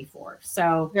 1994.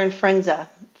 So you're in Faenza.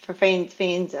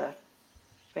 Faenza.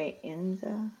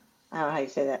 I don't know how you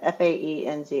say that.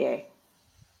 Faenza.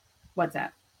 What's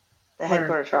that? The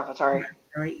headquarters for AlphaTauri.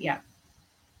 Right. Yeah.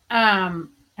 And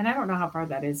I don't know how far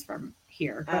that is from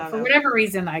here, but for whatever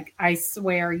reason, I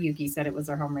swear Yuki said it was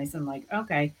their home race. I'm like,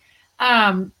 okay.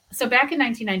 So back in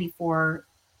 1994,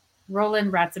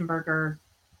 Roland Ratzenberger,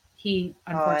 he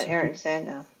unfortunately, Ayrton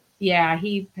Senna. Yeah,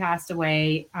 he passed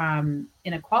away in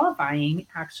a qualifying,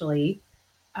 actually,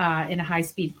 in a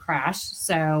high-speed crash.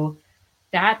 So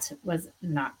that was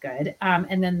not good.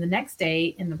 And then the next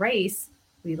day in the race,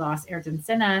 we lost Ayrton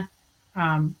Senna,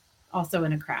 also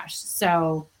in a crash.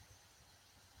 So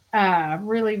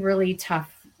really, really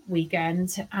tough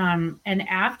weekend. And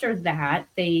after that,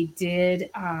 they did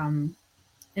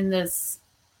in this,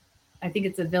 I think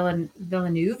it's a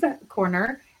Villeneuve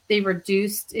corner, they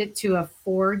reduced it to a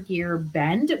 4-gear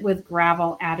bend with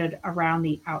gravel added around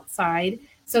the outside.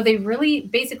 So they really,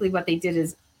 basically what they did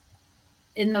is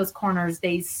in those corners,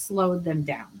 they slowed them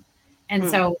down. And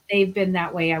so they've been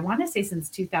that way, I want to say since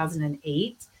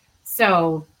 2008.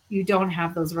 So you don't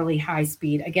have those really high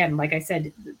speed. Again, like I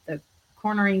said, the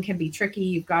cornering can be tricky.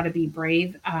 You've got to be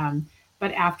brave.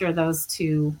 But after those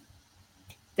two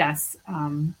deaths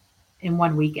in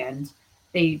one weekend,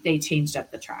 they changed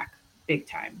up the track big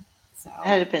time. So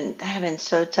that had been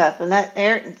so tough. And that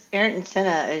Ayrton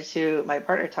Senna is who my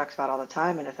partner talks about all the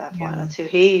time in F1. Yeah. That's who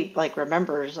he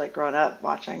remembers growing up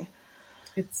watching.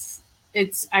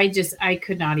 I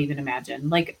could not even imagine.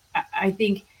 Like I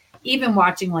think even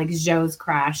watching Zhou's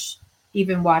crash,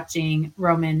 even watching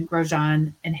Romain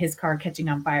Grosjean and his car catching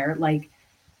on fire,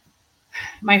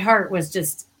 my heart was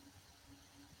just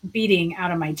beating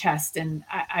out of my chest and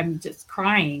I'm just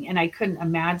crying. And I couldn't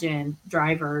imagine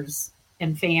drivers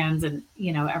and fans and,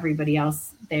 everybody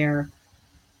else there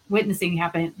witnessing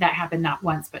that happened not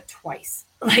once, but twice,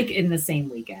 in the same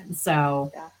weekend.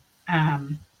 So,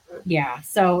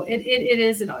 so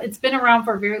it's been around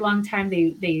for a very long time.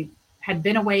 They had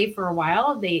been away for a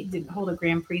while. They didn't hold a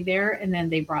Grand Prix there, and then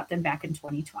they brought them back in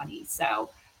 2020.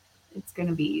 So it's going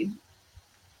to be,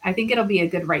 I think it'll be a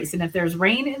good race. And if there's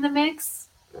rain in the mix,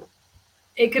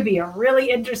 it could be a really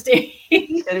interesting.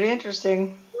 It's going to be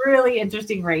interesting. Really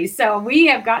interesting race. So we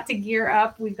have got to gear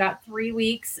up. We've got 3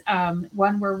 weeks.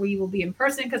 One where we will be in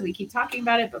person because we keep talking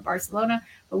about it, but Barcelona.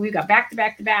 But we've got back to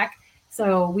back to back.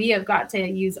 So we have got to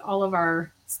use all of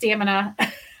our stamina.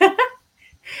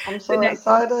 I'm so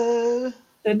excited.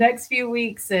 The next few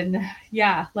weeks. And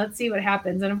yeah, let's see what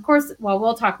happens. And of course,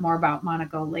 we'll talk more about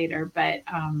Monaco later, but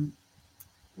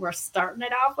we're starting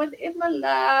it off with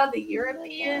Imola, the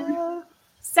European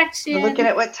section. We're looking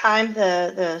at what time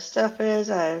the stuff is.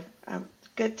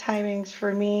 Good timings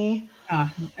for me.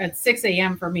 At 6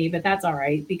 a.m. for me, but that's all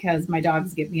right because my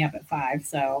dogs get me up at 5.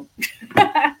 So.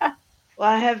 Well,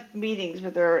 I have meetings,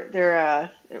 but they're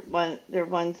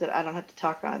ones that I don't have to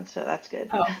talk on, so that's good.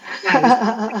 Oh,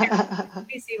 nice. Let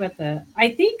me see what I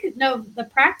think the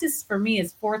practice for me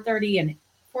is 4:30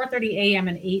 a.m.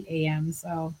 and 8 a.m.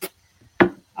 So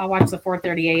I'll watch the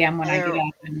 4:30 a.m. when I get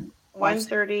up and watch.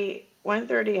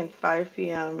 1:30 and 5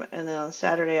 p.m. and then on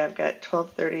Saturday I've got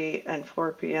 12:30 and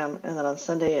 4 p.m. and then on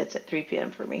Sunday it's at 3 p.m.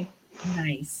 for me.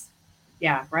 Nice.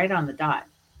 Yeah, right on the dot.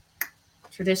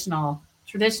 Traditional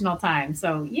time.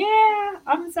 So yeah,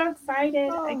 I'm so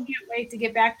excited. I can't wait to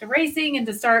get back to racing and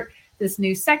to start this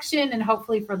new section, and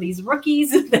hopefully for these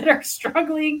rookies that are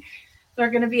struggling, they're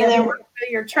going to be able to fill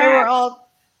your track. We're all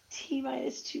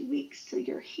T-minus 2 weeks till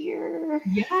you're here.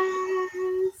 Yes.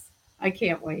 I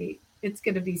can't wait. It's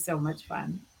going to be so much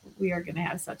fun. We are going to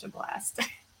have such a blast.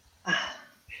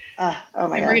 Oh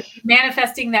my gosh. We're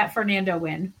manifesting that Fernando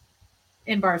win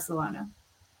in Barcelona.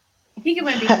 He can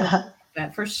win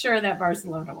but for sure that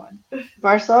Barcelona one.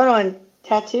 Barcelona one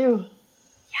tattoo.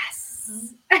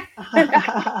 Yes.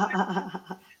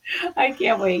 I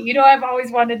can't wait. I've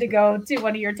always wanted to go to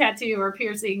one of your tattoo or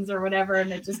piercings or whatever,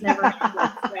 and it just never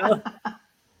happened.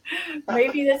 So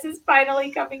maybe this is finally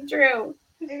coming true.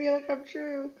 Maybe it'll come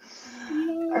true.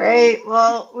 Yeah. All right.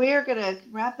 Well, we are gonna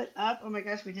wrap it up. Oh my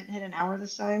gosh, we didn't hit an hour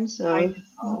this time, so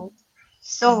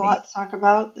still a lot to talk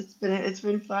about. It's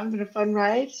been fun. Been a fun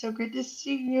ride. So good to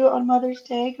see you on Mother's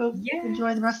Day. Go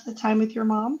enjoy the rest of the time with your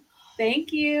mom.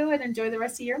 Thank you, and enjoy the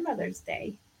rest of your Mother's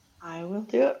Day. I will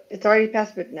do it. It's already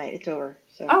past midnight. It's over.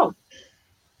 So. Oh,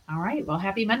 all right. Well,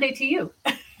 happy Monday to you.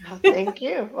 Thank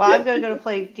you. Well, I'm going to go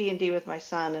play D&D with my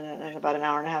son in about an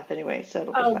hour and a half anyway. So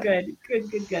it'll be fun.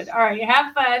 Good. All right.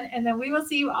 Have fun. And then we will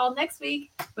see you all next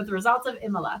week with the results of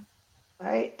Imola. All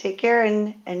right. Take care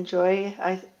and enjoy.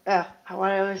 I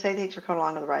want to always say thanks for coming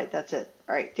along to the ride. That's it.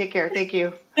 All right. Take care. Thank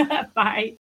you.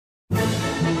 Bye.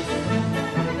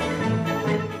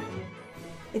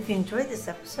 If you enjoyed this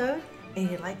episode and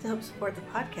you'd like to help support the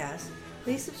podcast,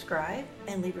 please subscribe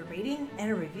and leave a rating and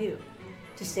a review.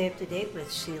 To stay up to date with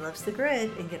She Loves the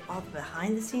Grid and get all the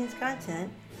behind-the-scenes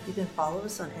content, you can follow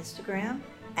us on Instagram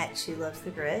at She Loves the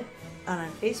Grid and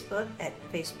on Facebook at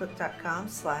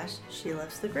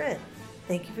facebook.com/SheLovesTheGrid.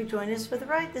 Thank you for joining us for the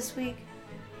ride this week.